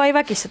 Absoluutselt. Aga ei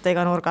vägistata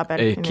iga nurga peal.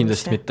 Ei,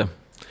 kindlasti mitte.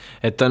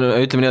 Et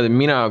ütleme nii, et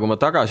mina, kui ma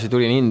tagasi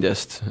tulin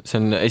Indiast, see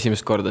on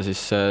esimest korda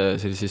siis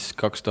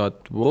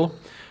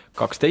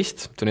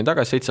 2012, tulin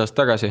tagasi, 7 aastat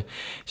tagasi,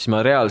 siis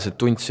ma reaalselt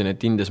tundsin,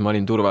 et Indias ma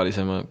olin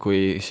turvalisema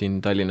kui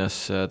siin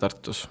Tallinnas,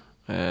 Tartus,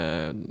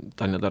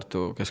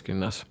 Tallinna-Tartu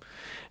kesklinnas.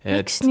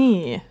 Miks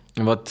nii?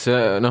 Võt,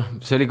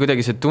 see oli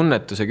kuidagi see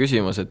tunnetuse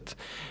küsimus, et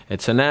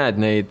sa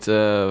näed neid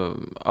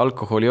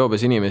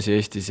alkoholijoobes inimesi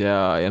Eestis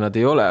ja nad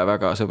ei ole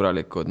väga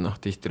sõbralikud,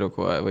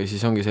 tihtilugu, või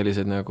siis ongi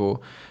sellised nagu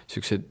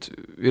sellised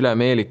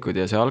ülemeelikud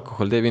ja see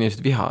alkohol teeb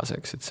inimesed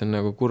vihaseks, et see on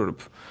nagu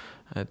kurb.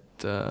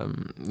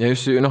 Ja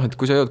just, et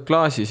kui sa jood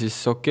klaasi, siis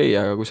okei,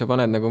 aga kui sa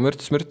paned nagu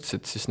mürts,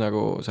 et siis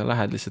nagu sa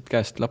lähed lihtsalt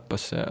käest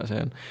lappasse ja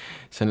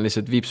see on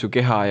lihtsalt viib su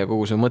keha ja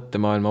kogu su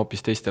mõttemaailma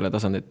hoopis teistele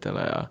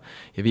tasanditele ja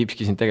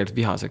viibski sind tegelikult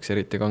vihaseks,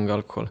 eriti kange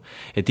alkohol.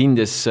 Et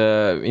Indias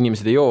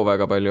inimesed ei joo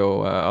väga palju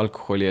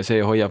alkoholi ja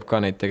see hoiab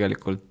ka neid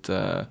tegelikult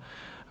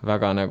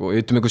väga nagu,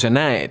 ütleme, kui sa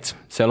näed,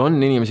 seal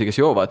on inimesi, kes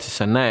joovad, siis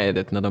sa näed,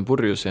 et nad on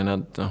purjus ja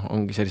nad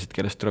ongi sellised,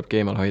 kellest tuleb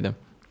eemal hoida.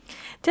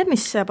 Tead,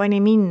 mis pani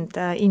mind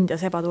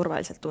Indias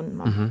ebaturvaliselt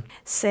tundma?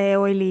 See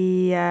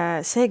oli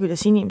see, kuidas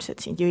inimesed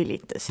sind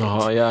jõlitasid.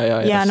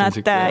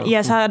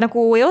 Ja sa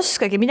nagu ei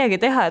oskagi midagi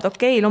teha, et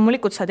okei,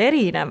 loomulikult sa oled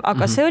erinev,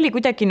 aga see oli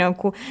kuidagi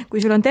nagu, kui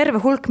sul on terve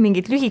hulk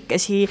mingid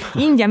lühikesi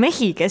India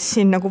mehi, kes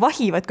siin nagu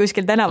vahivad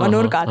kuskil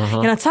tänavanurgal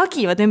ja nad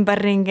sagivad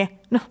ümberringi.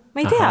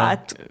 Ma ei tea,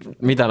 et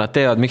mida nad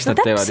teevad, miks nad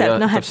teevad.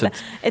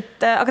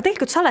 Aga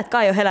tegelikult sa oled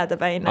ka ju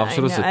heledapäine.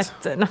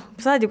 Absoluutselt. Et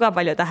sa oled ju ka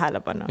palju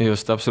tähelepanu.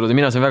 Just, absoluutselt.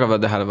 Mina saan väga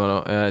palju tähelepanu,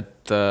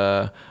 et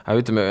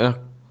ütleme,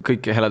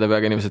 kõik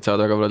heledapäega inimesed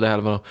saavad väga palju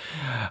tähelepanu.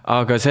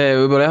 Aga see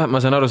võib-olla jah,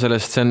 ma saan aru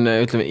sellest, see on,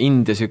 ütleme,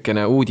 India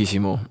sükene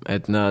uudisimu,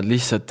 et nad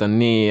lihtsalt on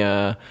nii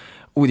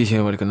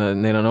uudisimulikud,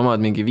 neil on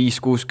omad mingi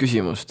 5-6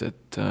 küsimust,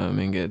 et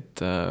mingi, et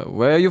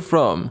where are you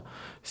from?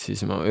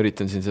 Siis ma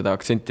üritan siin seda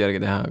aktsenti järgi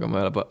teha, aga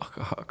ma ei ole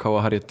kaua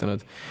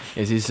harjutanud.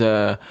 Ja siis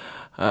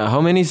how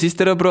many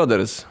sister or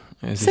brothers?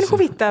 See on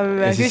huvitav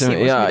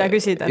küsimus, mida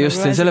küsida. Just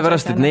see on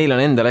sellepärast, et neil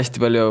on endal hästi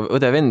palju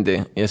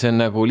õde-vendi ja see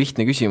on nagu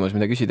lihtne küsimus,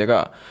 mida küsida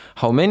ka.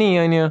 How many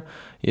on ju?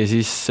 Ja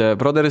siis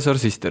brothers or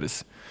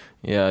sisters.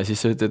 Ja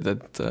siis sa ütled,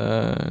 et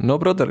no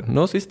brother,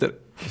 no sister.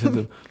 Ja sa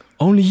ütled,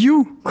 only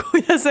you.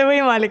 Kuidas see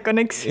võimalik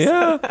on, eks?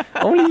 Yeah,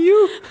 only you.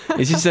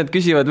 Ja siis nad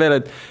küsivad veel,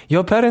 et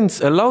your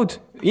parents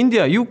allowed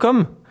India, you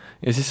come.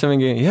 Ja siis sa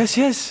mingi,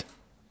 yes.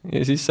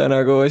 Ja siis sa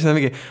nagu,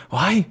 mingi,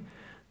 why?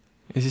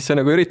 Ja siis sa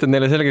nagu üritad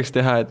neile selgeks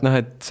teha, et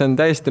et see on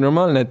täiesti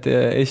normaalne, et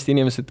Eesti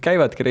inimesed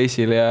käivadki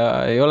reisil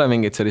ja ei ole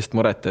mingit sellist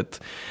muret,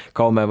 et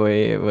kaume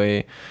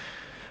või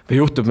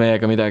juhtub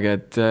meiega midagi,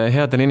 et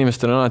headel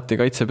inimestel on alati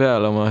kaitse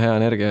peal oma hea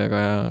energiaga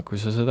ja kui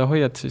sa seda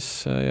hoiad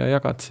siis, ja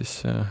jagad,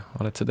 siis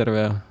oled sa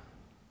terve ja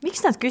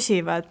Miks nad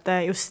küsivad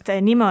just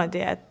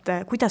niimoodi, et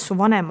kuidas su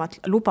vanemad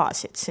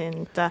lubasid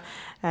sind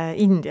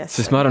Indias?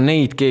 Sest ma arvan,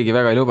 neid keegi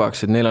väga ei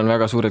lubaks, et neil on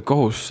väga suured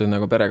kohustused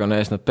nagu perekonna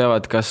ees. Nad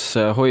peavad kas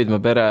hoidma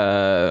pere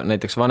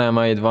näiteks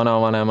vanemaid,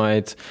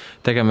 vanavanemaid,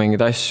 tegema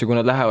mingeid asju, kui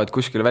nad lähevad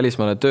kuskile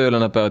välismaale tööle,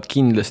 nad peavad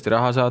kindlasti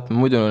raha saatma,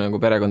 muidu nagu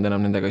perekond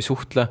enam nendega ei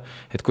suhtle,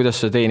 et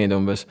kuidas sa teenid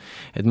umbes.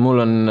 Et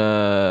mul on,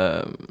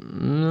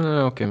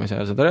 okei, ma ei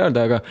saa seda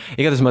öelda, aga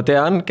igatahes ma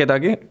tean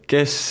kedagi,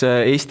 kes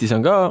Eestis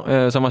on ka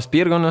samast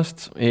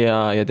piirkonnast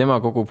ja tema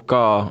kogub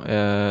ka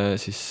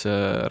siis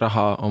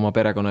raha oma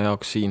perekonna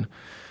jaoks siin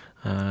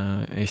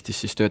Eestis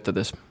siis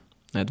töötades.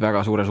 et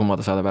väga suure summa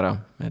ta saadab ära,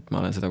 et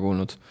ma olen seda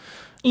kuulnud.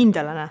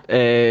 Indialane?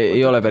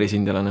 Ei ole päris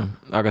indialane,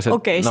 aga see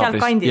seal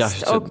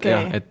kandist,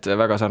 et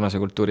väga sarnase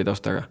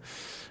kultuuritaustaga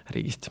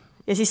riigist.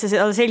 Ja siis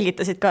sa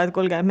selgitasid ka, et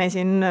kuulge,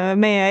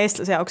 meie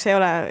eestlase jaoks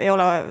ei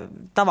ole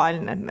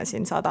tavaline, et me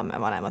siin saadame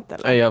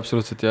vanematele. Ei,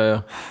 absoluutselt,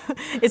 ja.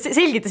 Ja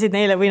selgitasid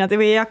neile või nad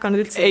ei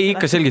hakanud üldse? Ei,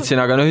 ikka selgitasin,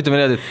 aga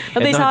ütleme need,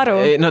 nad ei saa aru.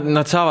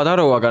 Nad saavad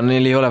aru, aga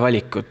neil ei ole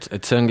valikut,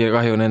 et see ongi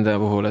kahju nende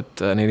puhul,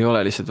 et neil ei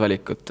ole lihtsalt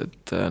valikut,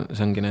 et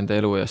see ongi nende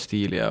elu ja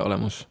stiil ja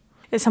olemus.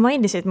 Ja sa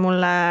mainisid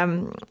mulle,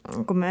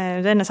 kui me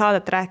enne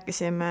saadet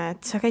rääkisime,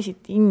 et sa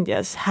käisid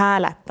Indias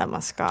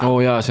hääletamas ka.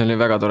 Jaa, see oli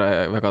väga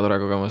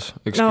tore kogemus.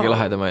 Üks kõige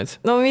lahedamaid.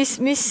 No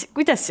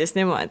kuidas siis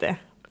niimoodi?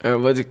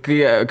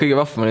 Kõige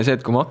vahvam oli see,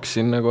 et kui ma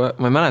hakkasin, nagu,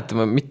 ma ei mäleta,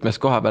 ma mitmes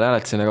koha peal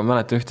hääletasin, aga ma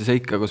mäletan ühte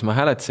seika, kus ma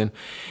hääletasin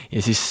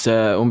ja siis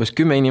umbes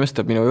 10 inimest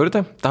tuleb minu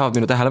juurde, tahavad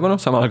minu tähelepanu,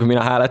 samal kui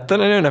mina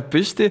hääletan, näeb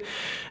püsti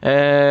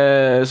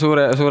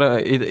suure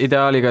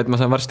ideaaliga, et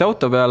ma saan varsti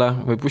auto peale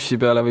või bussi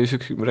peale või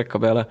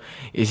rekka peale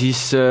ja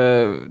siis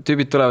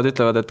tüübid tulevad,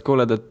 ütlevad, et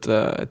kuuled,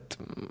 et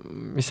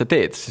mis sa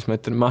teed, siis ma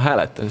ütlen, ma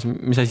hääletan,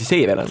 mis asi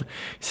see veel on,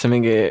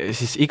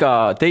 siis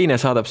iga teine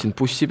saadab sind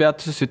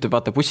bussipeatuses, ütleb,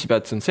 vaata,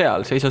 bussipeatus on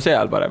seal, seiso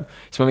seal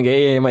siis ma mingi,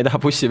 ma ei taha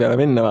bussi peale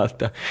minna,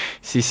 vaata.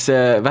 Siis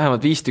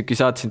vähemalt 5 tükki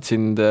saatsid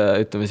sind,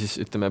 ütleme,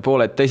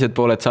 teised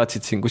pooled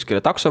saatsid sind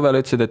kuskile takso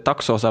peale, ütlesid, et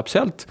takso saab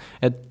sealt,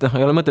 et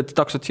ei ole mõtet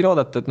taksot siin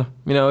oodata, et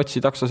mine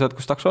otsi takso sealt,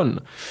 kus takso on.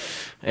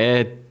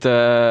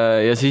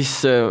 Ja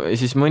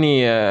siis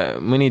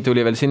mõni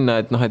tuli veel sinna,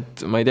 et ma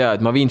ei tea,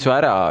 et ma viin su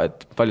ära,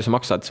 et palju sa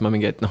maksad, siis ma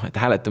mingi, et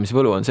hääletamise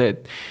võlu on see,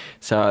 et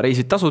sa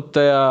reisid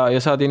tasuta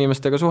ja saad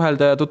inimestega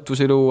suhelda ja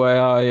tutvusi luua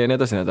ja nii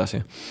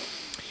edasi.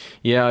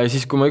 Ja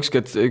siis, kui ma üks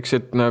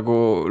hetk nagu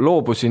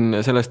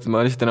loobusin sellest,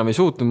 ma lihtsalt enam ei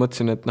suutnud,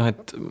 mõtlesin, et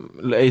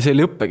see ei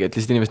lõppegi, et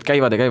lihtsalt inimesed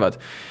käivad.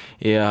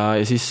 Ja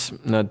siis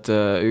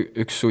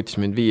üks suutis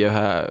mind viia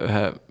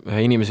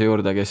ühe inimese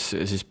juurde, kes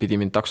siis pidi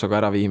mind taksoga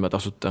ära viima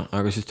tasuta,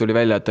 aga siis tuli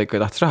välja, et ta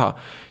ikka tahtis raha.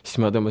 Siis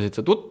ma tõmbasin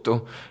seda tuttu,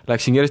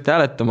 läksin kiiresti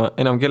hääletama,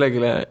 enam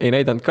kellelegi ei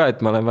näidanud ka,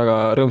 et ma olen väga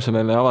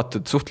rõõmsameelne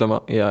avatud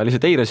suhtlema ja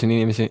lihtsalt eirasin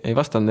inimesi, ei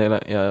vastanud neile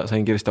ja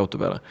sain kiiresti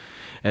auto peale.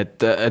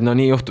 Et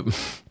nii juhtub.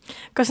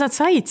 Kas nad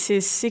said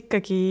siis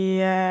ikkagi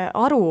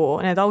aru,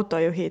 need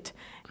autojuhid,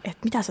 et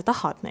mida sa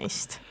tahad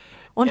neist?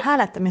 On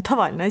hääletamine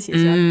tavaline asi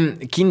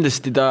seal?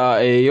 Kindlasti ta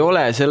ei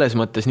ole selles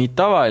mõttes nii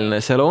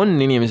tavaline. Seal on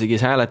inimesi,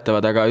 kes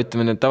hääletavad, aga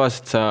ütleme, et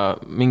tavaliselt sa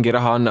mingi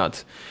raha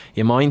annad.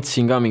 Ja ma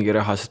andsin ka mingi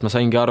raha, sest ma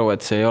saingi aru,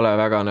 et see ei ole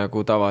väga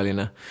nagu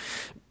tavaline.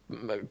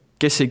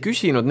 Kes ei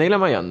küsinud, neile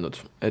ma ei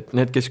andnud. Et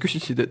need, kes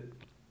küsisid,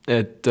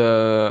 et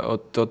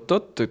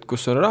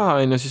kus on raha,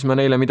 ja siis ma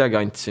neile midagi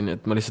andsin,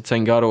 et ma lihtsalt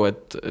saingi aru,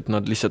 et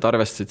nad lihtsalt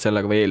arvestasid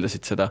sellega või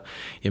eeldasid seda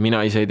ja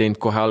mina ise ei teinud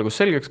kohe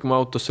algus selgeks, kui ma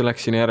autosse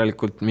läksin,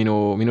 järelikult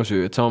minu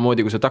süü, et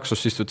samamoodi kui sa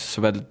taksos istud, siis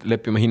sa pead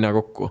leppima hinna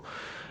kokku,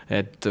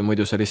 et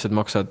muidu sa lihtsalt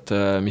maksad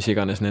mis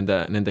iganes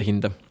nende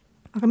hinda.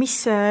 Aga mis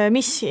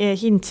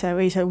hind see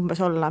või see umbes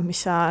olla, mis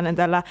sa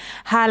nendele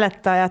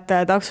hääletajate,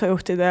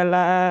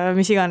 taksojuhtidele,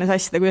 mis iganes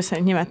asjade, kuidas sa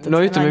neid nimetad?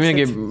 No ütleme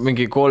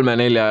mingi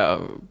 3-4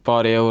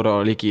 paari euro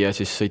ligi ja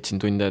siis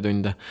sõitsin tunde.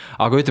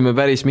 Aga ütleme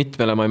päris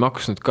mitmele ma ei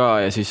maksnud ka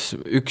ja siis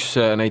üks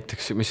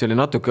näiteks, mis oli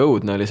natuke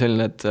õudne, oli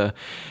selline, et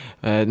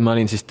ma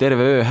olin siis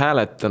terve öö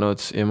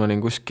hääletanud ja ma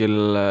olin kuskil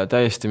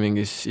täiesti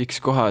mingis X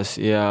kohas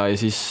ja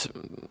siis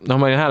ma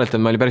olin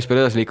hääletanud, ma olin päris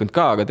palju edasi liikunud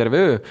ka, aga terve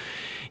öö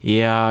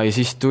ja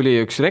siis tuli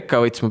üks rekka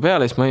võts mu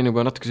peale, siis ma olin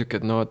juba natuke süke,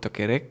 et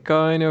rekka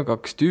on ju,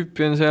 2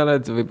 tüüpi on seal,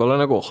 et võib-olla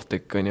nagu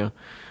ohtlik on ju.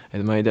 Et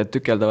ma ei tea,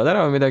 tükeldavad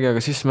ära või midagi,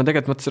 aga siis ma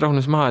tegelikult mõtlesin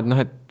rahunes maha,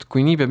 et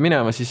kui nii peab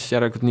minema, siis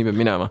järelikult nii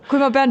peab minema.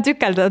 Kui ma pean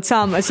tükeldatud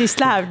saama, siis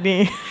läheb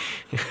nii.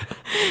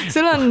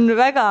 Sul on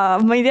väga,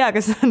 ma ei tea,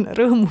 kas on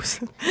rõõmus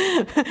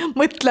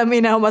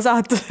mõtlemine oma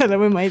saatusele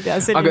või ma ei tea.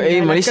 Aga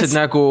ei, ma lihtsalt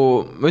nagu,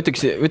 ma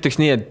ütleks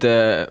nii,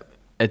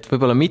 et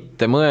võib-olla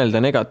mitte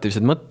mõelda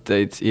negatiivsed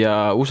mõtteid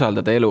ja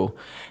usaldada elu.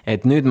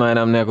 Et nüüd ma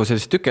enam nagu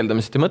sellist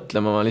tükeldamisest ei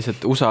mõtlema, ma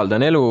lihtsalt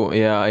usaldan elu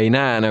ja ei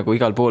näe nagu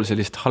igal pool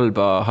sellist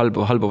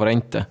halbu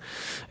variante.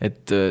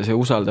 Et see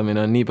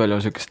usaldamine on nii palju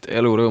sellist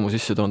elurõõmu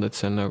sisse toonud, et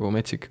see on nagu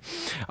metsik.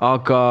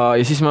 Aga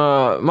ja siis ma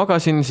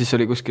magasin, siis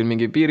oli kuskil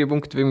mingi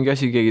piiripunkt või mingi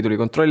asi, keegi tuli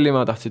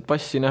kontrollima, tahtsid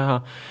passi näha,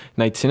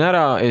 näitasin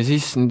ära ja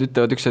siis nad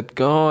ütlevad üks hetk,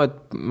 et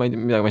ma ei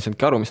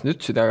saanudki aru, mis nad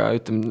ütlesid, aga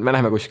ütleme, me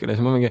lähme kuskile.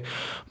 Siis ma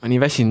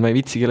nii väsinud, ma ei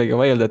viitsi kellegi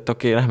vaielda, et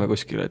okei, lähme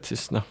kuskile, et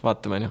siis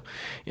vaatame.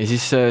 Ja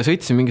siis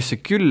sõitsin mingisse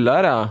külla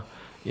ära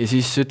ja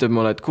siis ütleb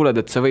mulle, et kuuled,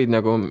 et sa võid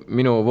nagu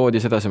minu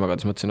voodis edasi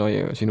magada. Siis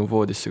mõtlesin, sinu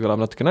voodis see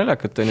kõlab natuke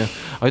naljakat, on ju.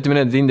 Aga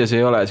ütleme, et Indias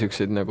ei ole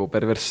selliseid nagu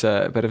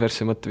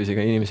perversse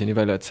mõtteviisiga inimesi nii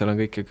palju, et seal on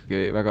kõik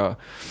ikkagi väga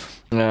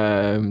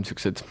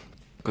sellised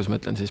kus ma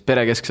ütlen siis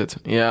perekesksed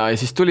ja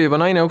siis tuli juba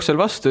naine uksel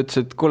vastu, ütles,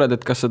 et kuule,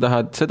 et kas sa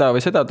tahad seda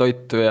või seda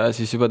toitu ja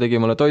siis juba tegi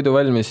mulle toidu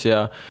valmis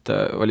ja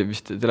ta oli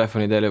vist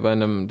telefoni teel juba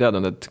ennem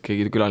teadnud, et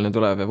keegi külaline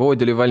tuleb ja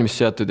voodi oli valmis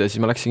seatud ja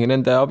siis ma läksingi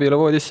nende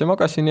abieluvoodisse,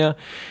 magasin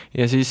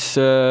ja siis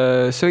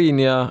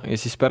sõin ja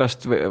siis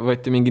pärast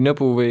võeti mingi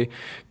nõbu või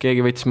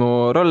keegi võttis mu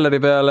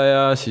rolleri peale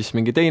ja siis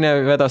mingi teine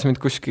vedas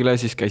mind kuskile,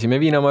 siis käisime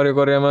viinamarju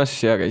korjamas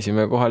ja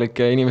käisime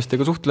kohalike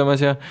inimestega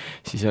suhtlemas ja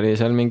siis oli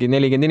seal mingi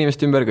 40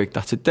 inimest ümber, kõik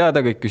tahtsid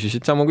teada, kõik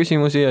küsisid samu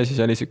küsimusi ja siis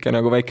oli siuke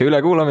nagu väike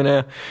ülekuulamine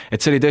ja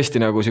et see oli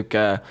tõesti nagu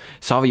siuke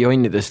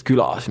Savionnidest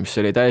külas, mis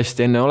oli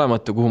täiesti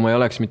enneolematu, kuhu ma ei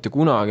oleks mitte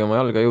kunagi oma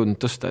jalga jõudnud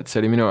tõsta, et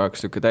see oli minu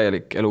jaoks siuke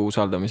täielik elu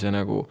usaldamise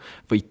nagu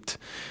võit.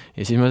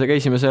 Ja siis me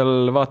käisime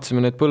seal,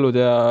 vaatasime need põllud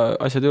ja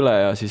asjad üle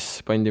ja siis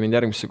pandi mind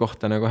järgmisse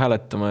kohta nagu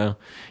hääletama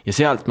ja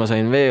sealt ma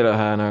sain veel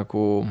ühe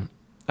nagu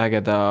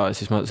ägeda,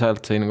 siis ma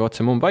sealt sain nagu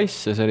otse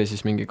Mumbaisse, see oli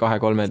siis mingi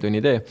 2-3 tunni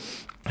tee,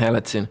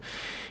 hääletasin.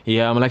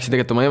 Ja ma läksin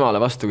tegelikult oma emale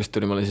vastu, kes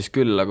tuli mulle siis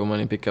külla, kui ma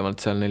olin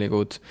pikemalt seal 4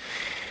 kuud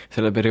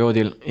sellel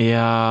perioodil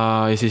ja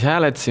siis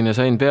hääletasin ja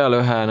sain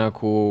peale ühe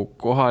nagu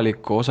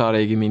kohaliku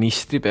osariigi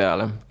ministri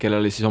peale,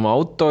 kellel oli siis oma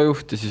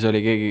autojuht ja siis oli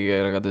keegi,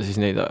 kellega ta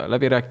siis neid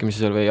läbirääkimisi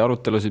seal või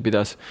arutelusid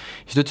pidas.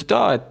 Siis ta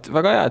ütles, et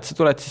väga hea, et sa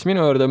tuled siis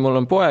minu juurde, mul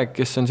on poeg,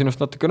 kes on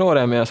sinust natuke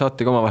noorem ja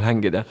saategi omavahel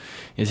hängida.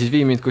 Ja siis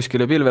vii mind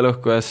kuskile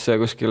pilvelõhkujasse,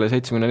 kuskile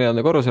 74.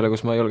 korrusele,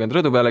 kus ma ei julgenud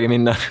rõdu pealegi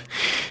minna,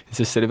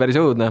 sest see oli päris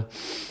õudne.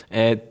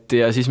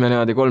 Ja siis me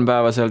niimoodi 3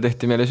 päeva seal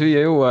tehti meile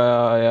süüa juua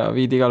ja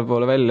viidi igal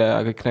poole välja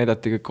ja kõik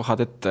näidati kõik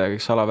kohad ette,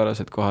 kõik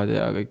salapärased kohad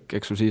ja kõik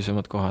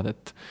eksklusiivsemad kohad,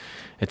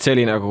 et see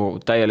oli nagu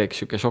täielik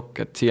siuke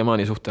šokk, et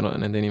siiamaani suhten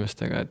nende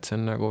inimestega, et see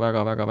on nagu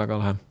väga-väga-väga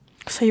lahe.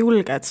 Kas sa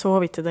julged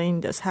soovitada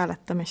Indias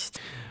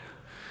hääletamist?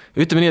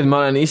 Ütleme nii, et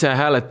ma olen ise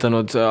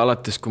hääletanud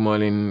alates, kui ma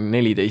olin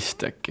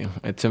 14 äkki,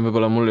 et see on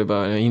võib-olla mul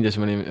juba Indias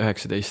ma olin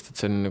 19, et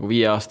see on nagu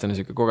 5-aastane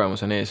siuke kogemus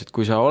on ees, et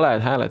kui sa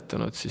oled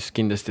hääletanud, siis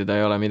kindlasti ta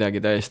ei ole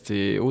midagi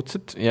täiesti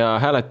uudset ja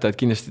hääletajad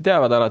kindlasti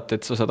teavad alati,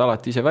 et sa saad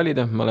alati ise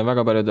valida. Ma olen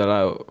väga paljudele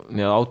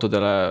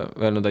autodele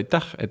öelnud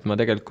aitäh, et ma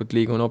tegelikult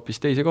liigun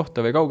hoopis teise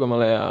kohta või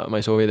kaugemale ja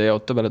ma ei soovi teie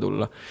auto peale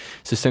tulla,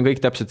 sest see on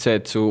kõik täpselt see,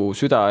 et su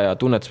süda ja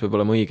tunnetus peab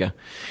olema õige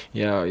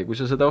ja kui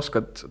sa seda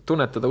oskad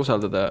tunnetada,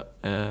 usaldada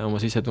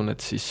oma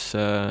sisetunnet, siis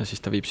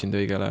ta viib sind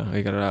õigele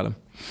rajale.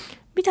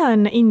 Mida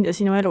on India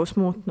sinu elus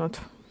muutnud?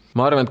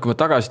 Ma arvan, et kui ma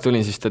tagasi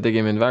tulin, siis ta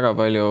tegi mind väga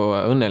palju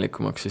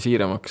õnnelikumaks ja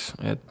siiramaks,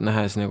 et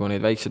nähes nagu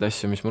neid väikseid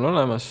asju, mis mul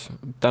olemas,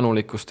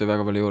 tänulikkust ja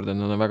väga palju juurde,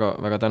 nad on väga,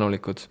 väga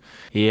tänulikud.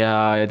 Ja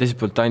teiselt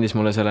poolt andis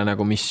mulle selle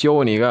nagu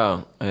missiooni ka,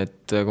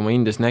 et kui ma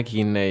Indias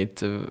nägin neid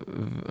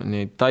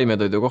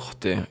taimetoidu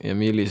kohti ja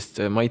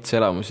millist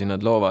maitseelamusi nad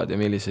loovad ja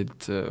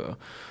milliseid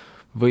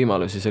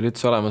võimalusi seal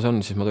üldse olemas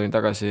on, siis ma tulin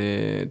tagasi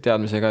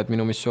teadmisega, et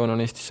minu missioon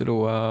on Eestisse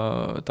luua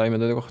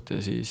taimetoidu kohti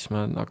ja siis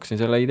ma hakkasin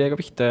selle ideega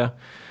pihta ja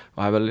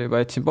vahepeal juba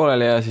jätsin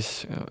pooleli ja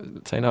siis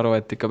sain aru,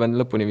 et ikka pean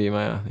lõpuni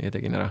viima ja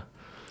tegin ära.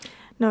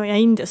 No ja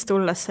Indias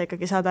tulles sa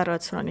ikkagi saad aru,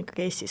 et sul on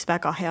ikkagi Eestis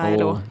väga hea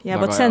elu ja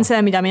võt see on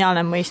see, mida mina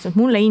olen mõistnud.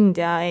 Mulle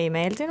India ei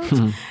meeldinud.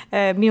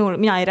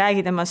 Mina ei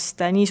räägi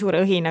temast nii suure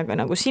õhinaga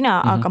nagu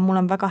sina, aga mul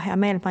on väga hea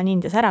meel, ma olen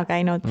Indias ära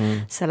käinud,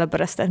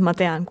 sellepärast, et ma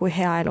tean, kui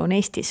hea elu on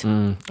Eestis.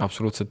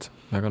 Absoluutselt,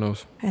 väga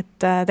nõus.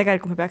 Et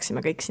tegelikult me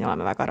peaksime kõik siin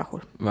olema väga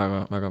rahul.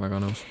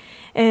 Väga nõus.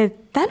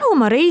 Tänu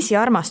oma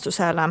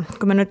reisiarmastusele,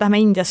 kui me nüüd lähme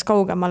Indias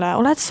kaugemale,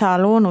 oled sa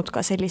loonud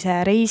ka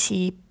sellise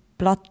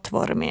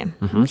reisiplatvormi.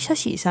 Mis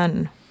asi see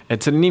on? Et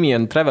selle nimi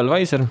on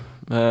TravelVisor,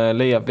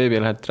 leiab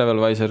veebilehed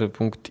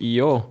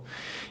travelvisor.io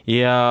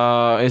ja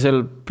seal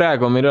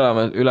praegu on meil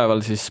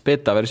üleval siis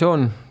beta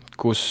versioon,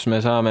 kus me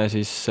saame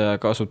siis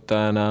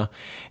kasutajana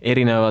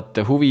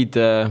erinevate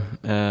huvide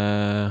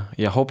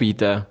ja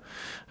hobide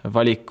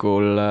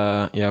valikul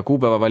ja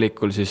kuupäeva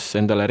valikul siis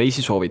endale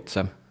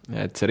reisisoovituse.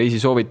 Et see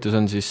reisisoovitus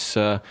on siis,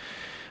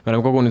 me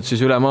oleme kogunud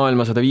siis üle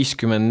maailma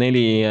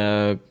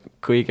 154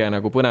 kõige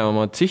nagu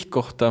põnevamat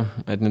sihtkohta,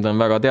 et need on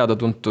väga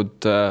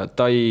teada-tuntud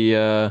Tai,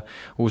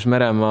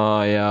 Uus-Meremaa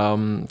ja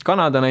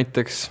Kanada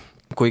näiteks,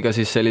 kui ka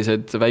siis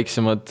sellised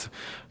väiksemad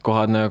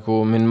kohad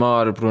nagu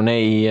Myanmar,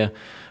 Brunei,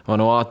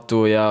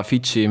 Vanuatu ja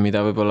Fidži,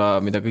 mida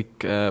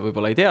kõik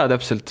võib-olla ei tea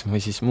täpselt, või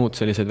siis muud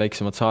sellised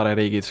väiksemad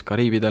saareriigid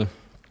Kariibidel.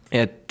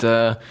 Et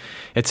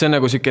see on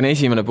nagu selline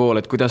esimene pool,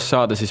 et kuidas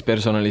saada siis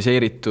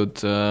personaliseeritud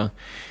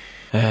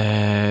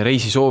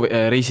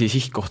reisi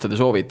sihtkohtade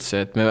soovitus,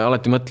 et me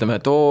alati mõtleme,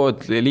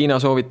 et Liina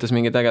soovitas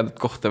mingit ägedat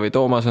kohta või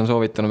Toomas on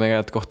soovitanud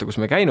ägedat kohta, kus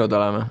me käinud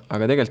oleme,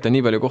 aga tegelikult on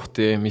nii palju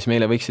kohti, mis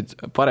meile võiksid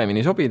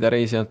paremini sobida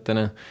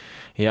reisijatena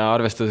ja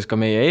arvestades ka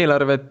meie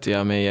eelarvet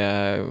ja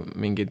meie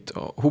mingid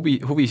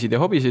huvisid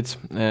ja hobisid,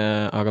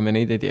 aga me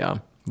neid ei tea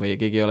või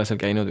keegi ei ole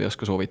seal käinud või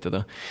oska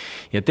soovitada.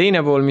 Ja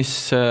teine pool,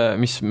 mis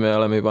me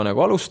oleme juba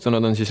nagu alustanud,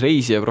 on siis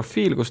reisija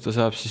profiil, kus ta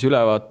saab siis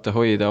ülevaate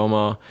hoida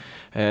oma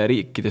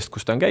riikidest,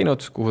 kus ta on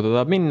käinud, kuhu ta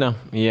tahab minna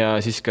ja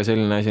siis ka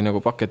selline asi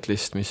nagu bucket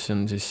list, mis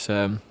on siis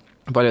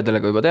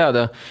paljudele ka juba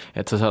teada,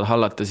 et sa saad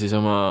hallata siis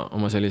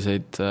oma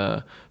selliseid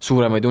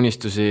suuremaid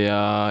unistusi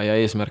ja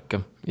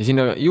eesmärke. Ja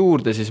sinna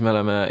juurde siis me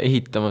oleme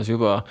ehitamas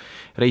juba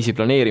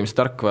reisiplaneerimise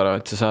tarkvara,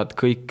 et sa saad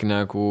kõik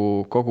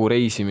nagu kogu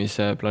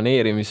reisimise,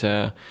 planeerimise,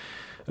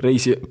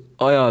 reisi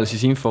ajal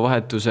siis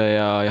infovahetuse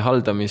ja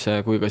haldamise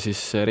kui ka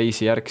siis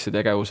reisijärgse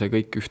tegevuse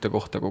kõik ühte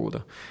kohta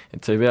koguda.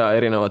 Et sa ei pea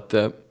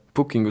erinevate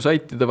bookingu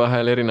saitide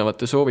vahel,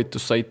 erinevate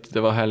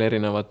soovitussaitide vahel,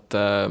 erinevate,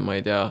 ma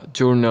ei tea,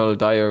 journal,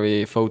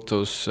 diary,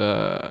 photos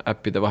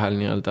äppide vahel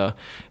nii-öelda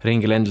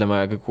ringi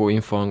lendlema ja kogu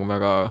info on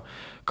väga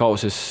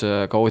kaoses,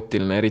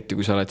 kaootiline, eriti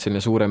kui sa oled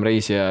selline suurem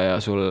reisija ja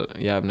sul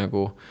jääb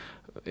nagu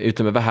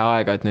ütleme vähe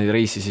aega, et neid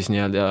reisi siis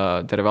nii-öelda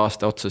terve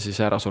aasta otsa siis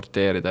ära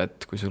sorteerida,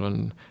 et kui sul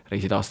on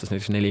reisid aastas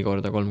näiteks 4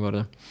 korda, 3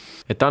 korda.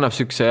 Et ta annab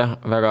sükse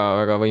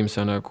väga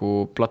võimsa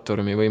nagu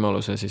platvormi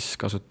võimaluse siis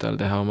kasutajal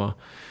teha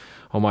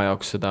oma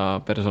jaoks seda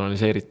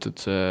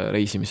personaliseeritud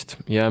reisimist.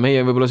 Ja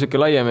meie võib-olla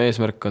selline laiem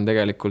eesmärk on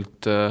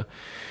tegelikult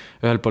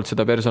ühelt poolt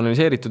seda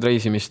personaliseeritud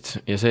reisimist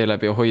ja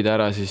seeläbi hoida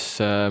ära siis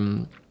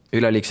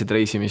üleliigset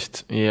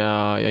reisimist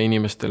ja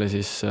inimestele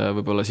siis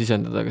võib-olla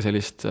sisendada ka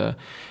sellist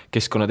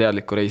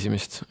keskkonnateadlikku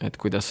reisimist, et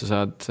kuidas sa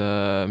saad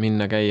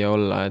minna, käia,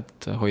 olla,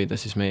 et hoida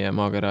siis meie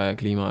maakera ja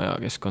kliima ja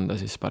keskkonda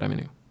siis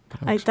paremini.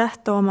 Aitäh,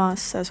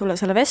 Toomas, sulle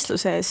selle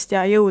vestluse eest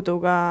ja jõudu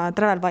ka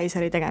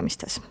TravelVisori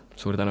tegemistes.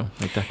 Suur tänu,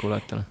 aitäh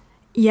kuulajatele.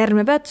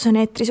 Järgmine peatus on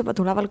eetris juba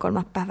tuleval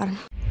kolmapäeval.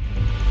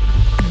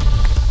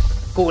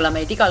 Kuula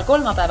meid igal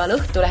kolmapäeval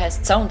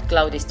Õhtulehest,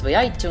 SoundCloudist või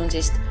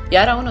iTunesist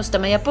ja ära unusta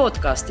meie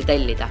podcasti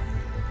tellida.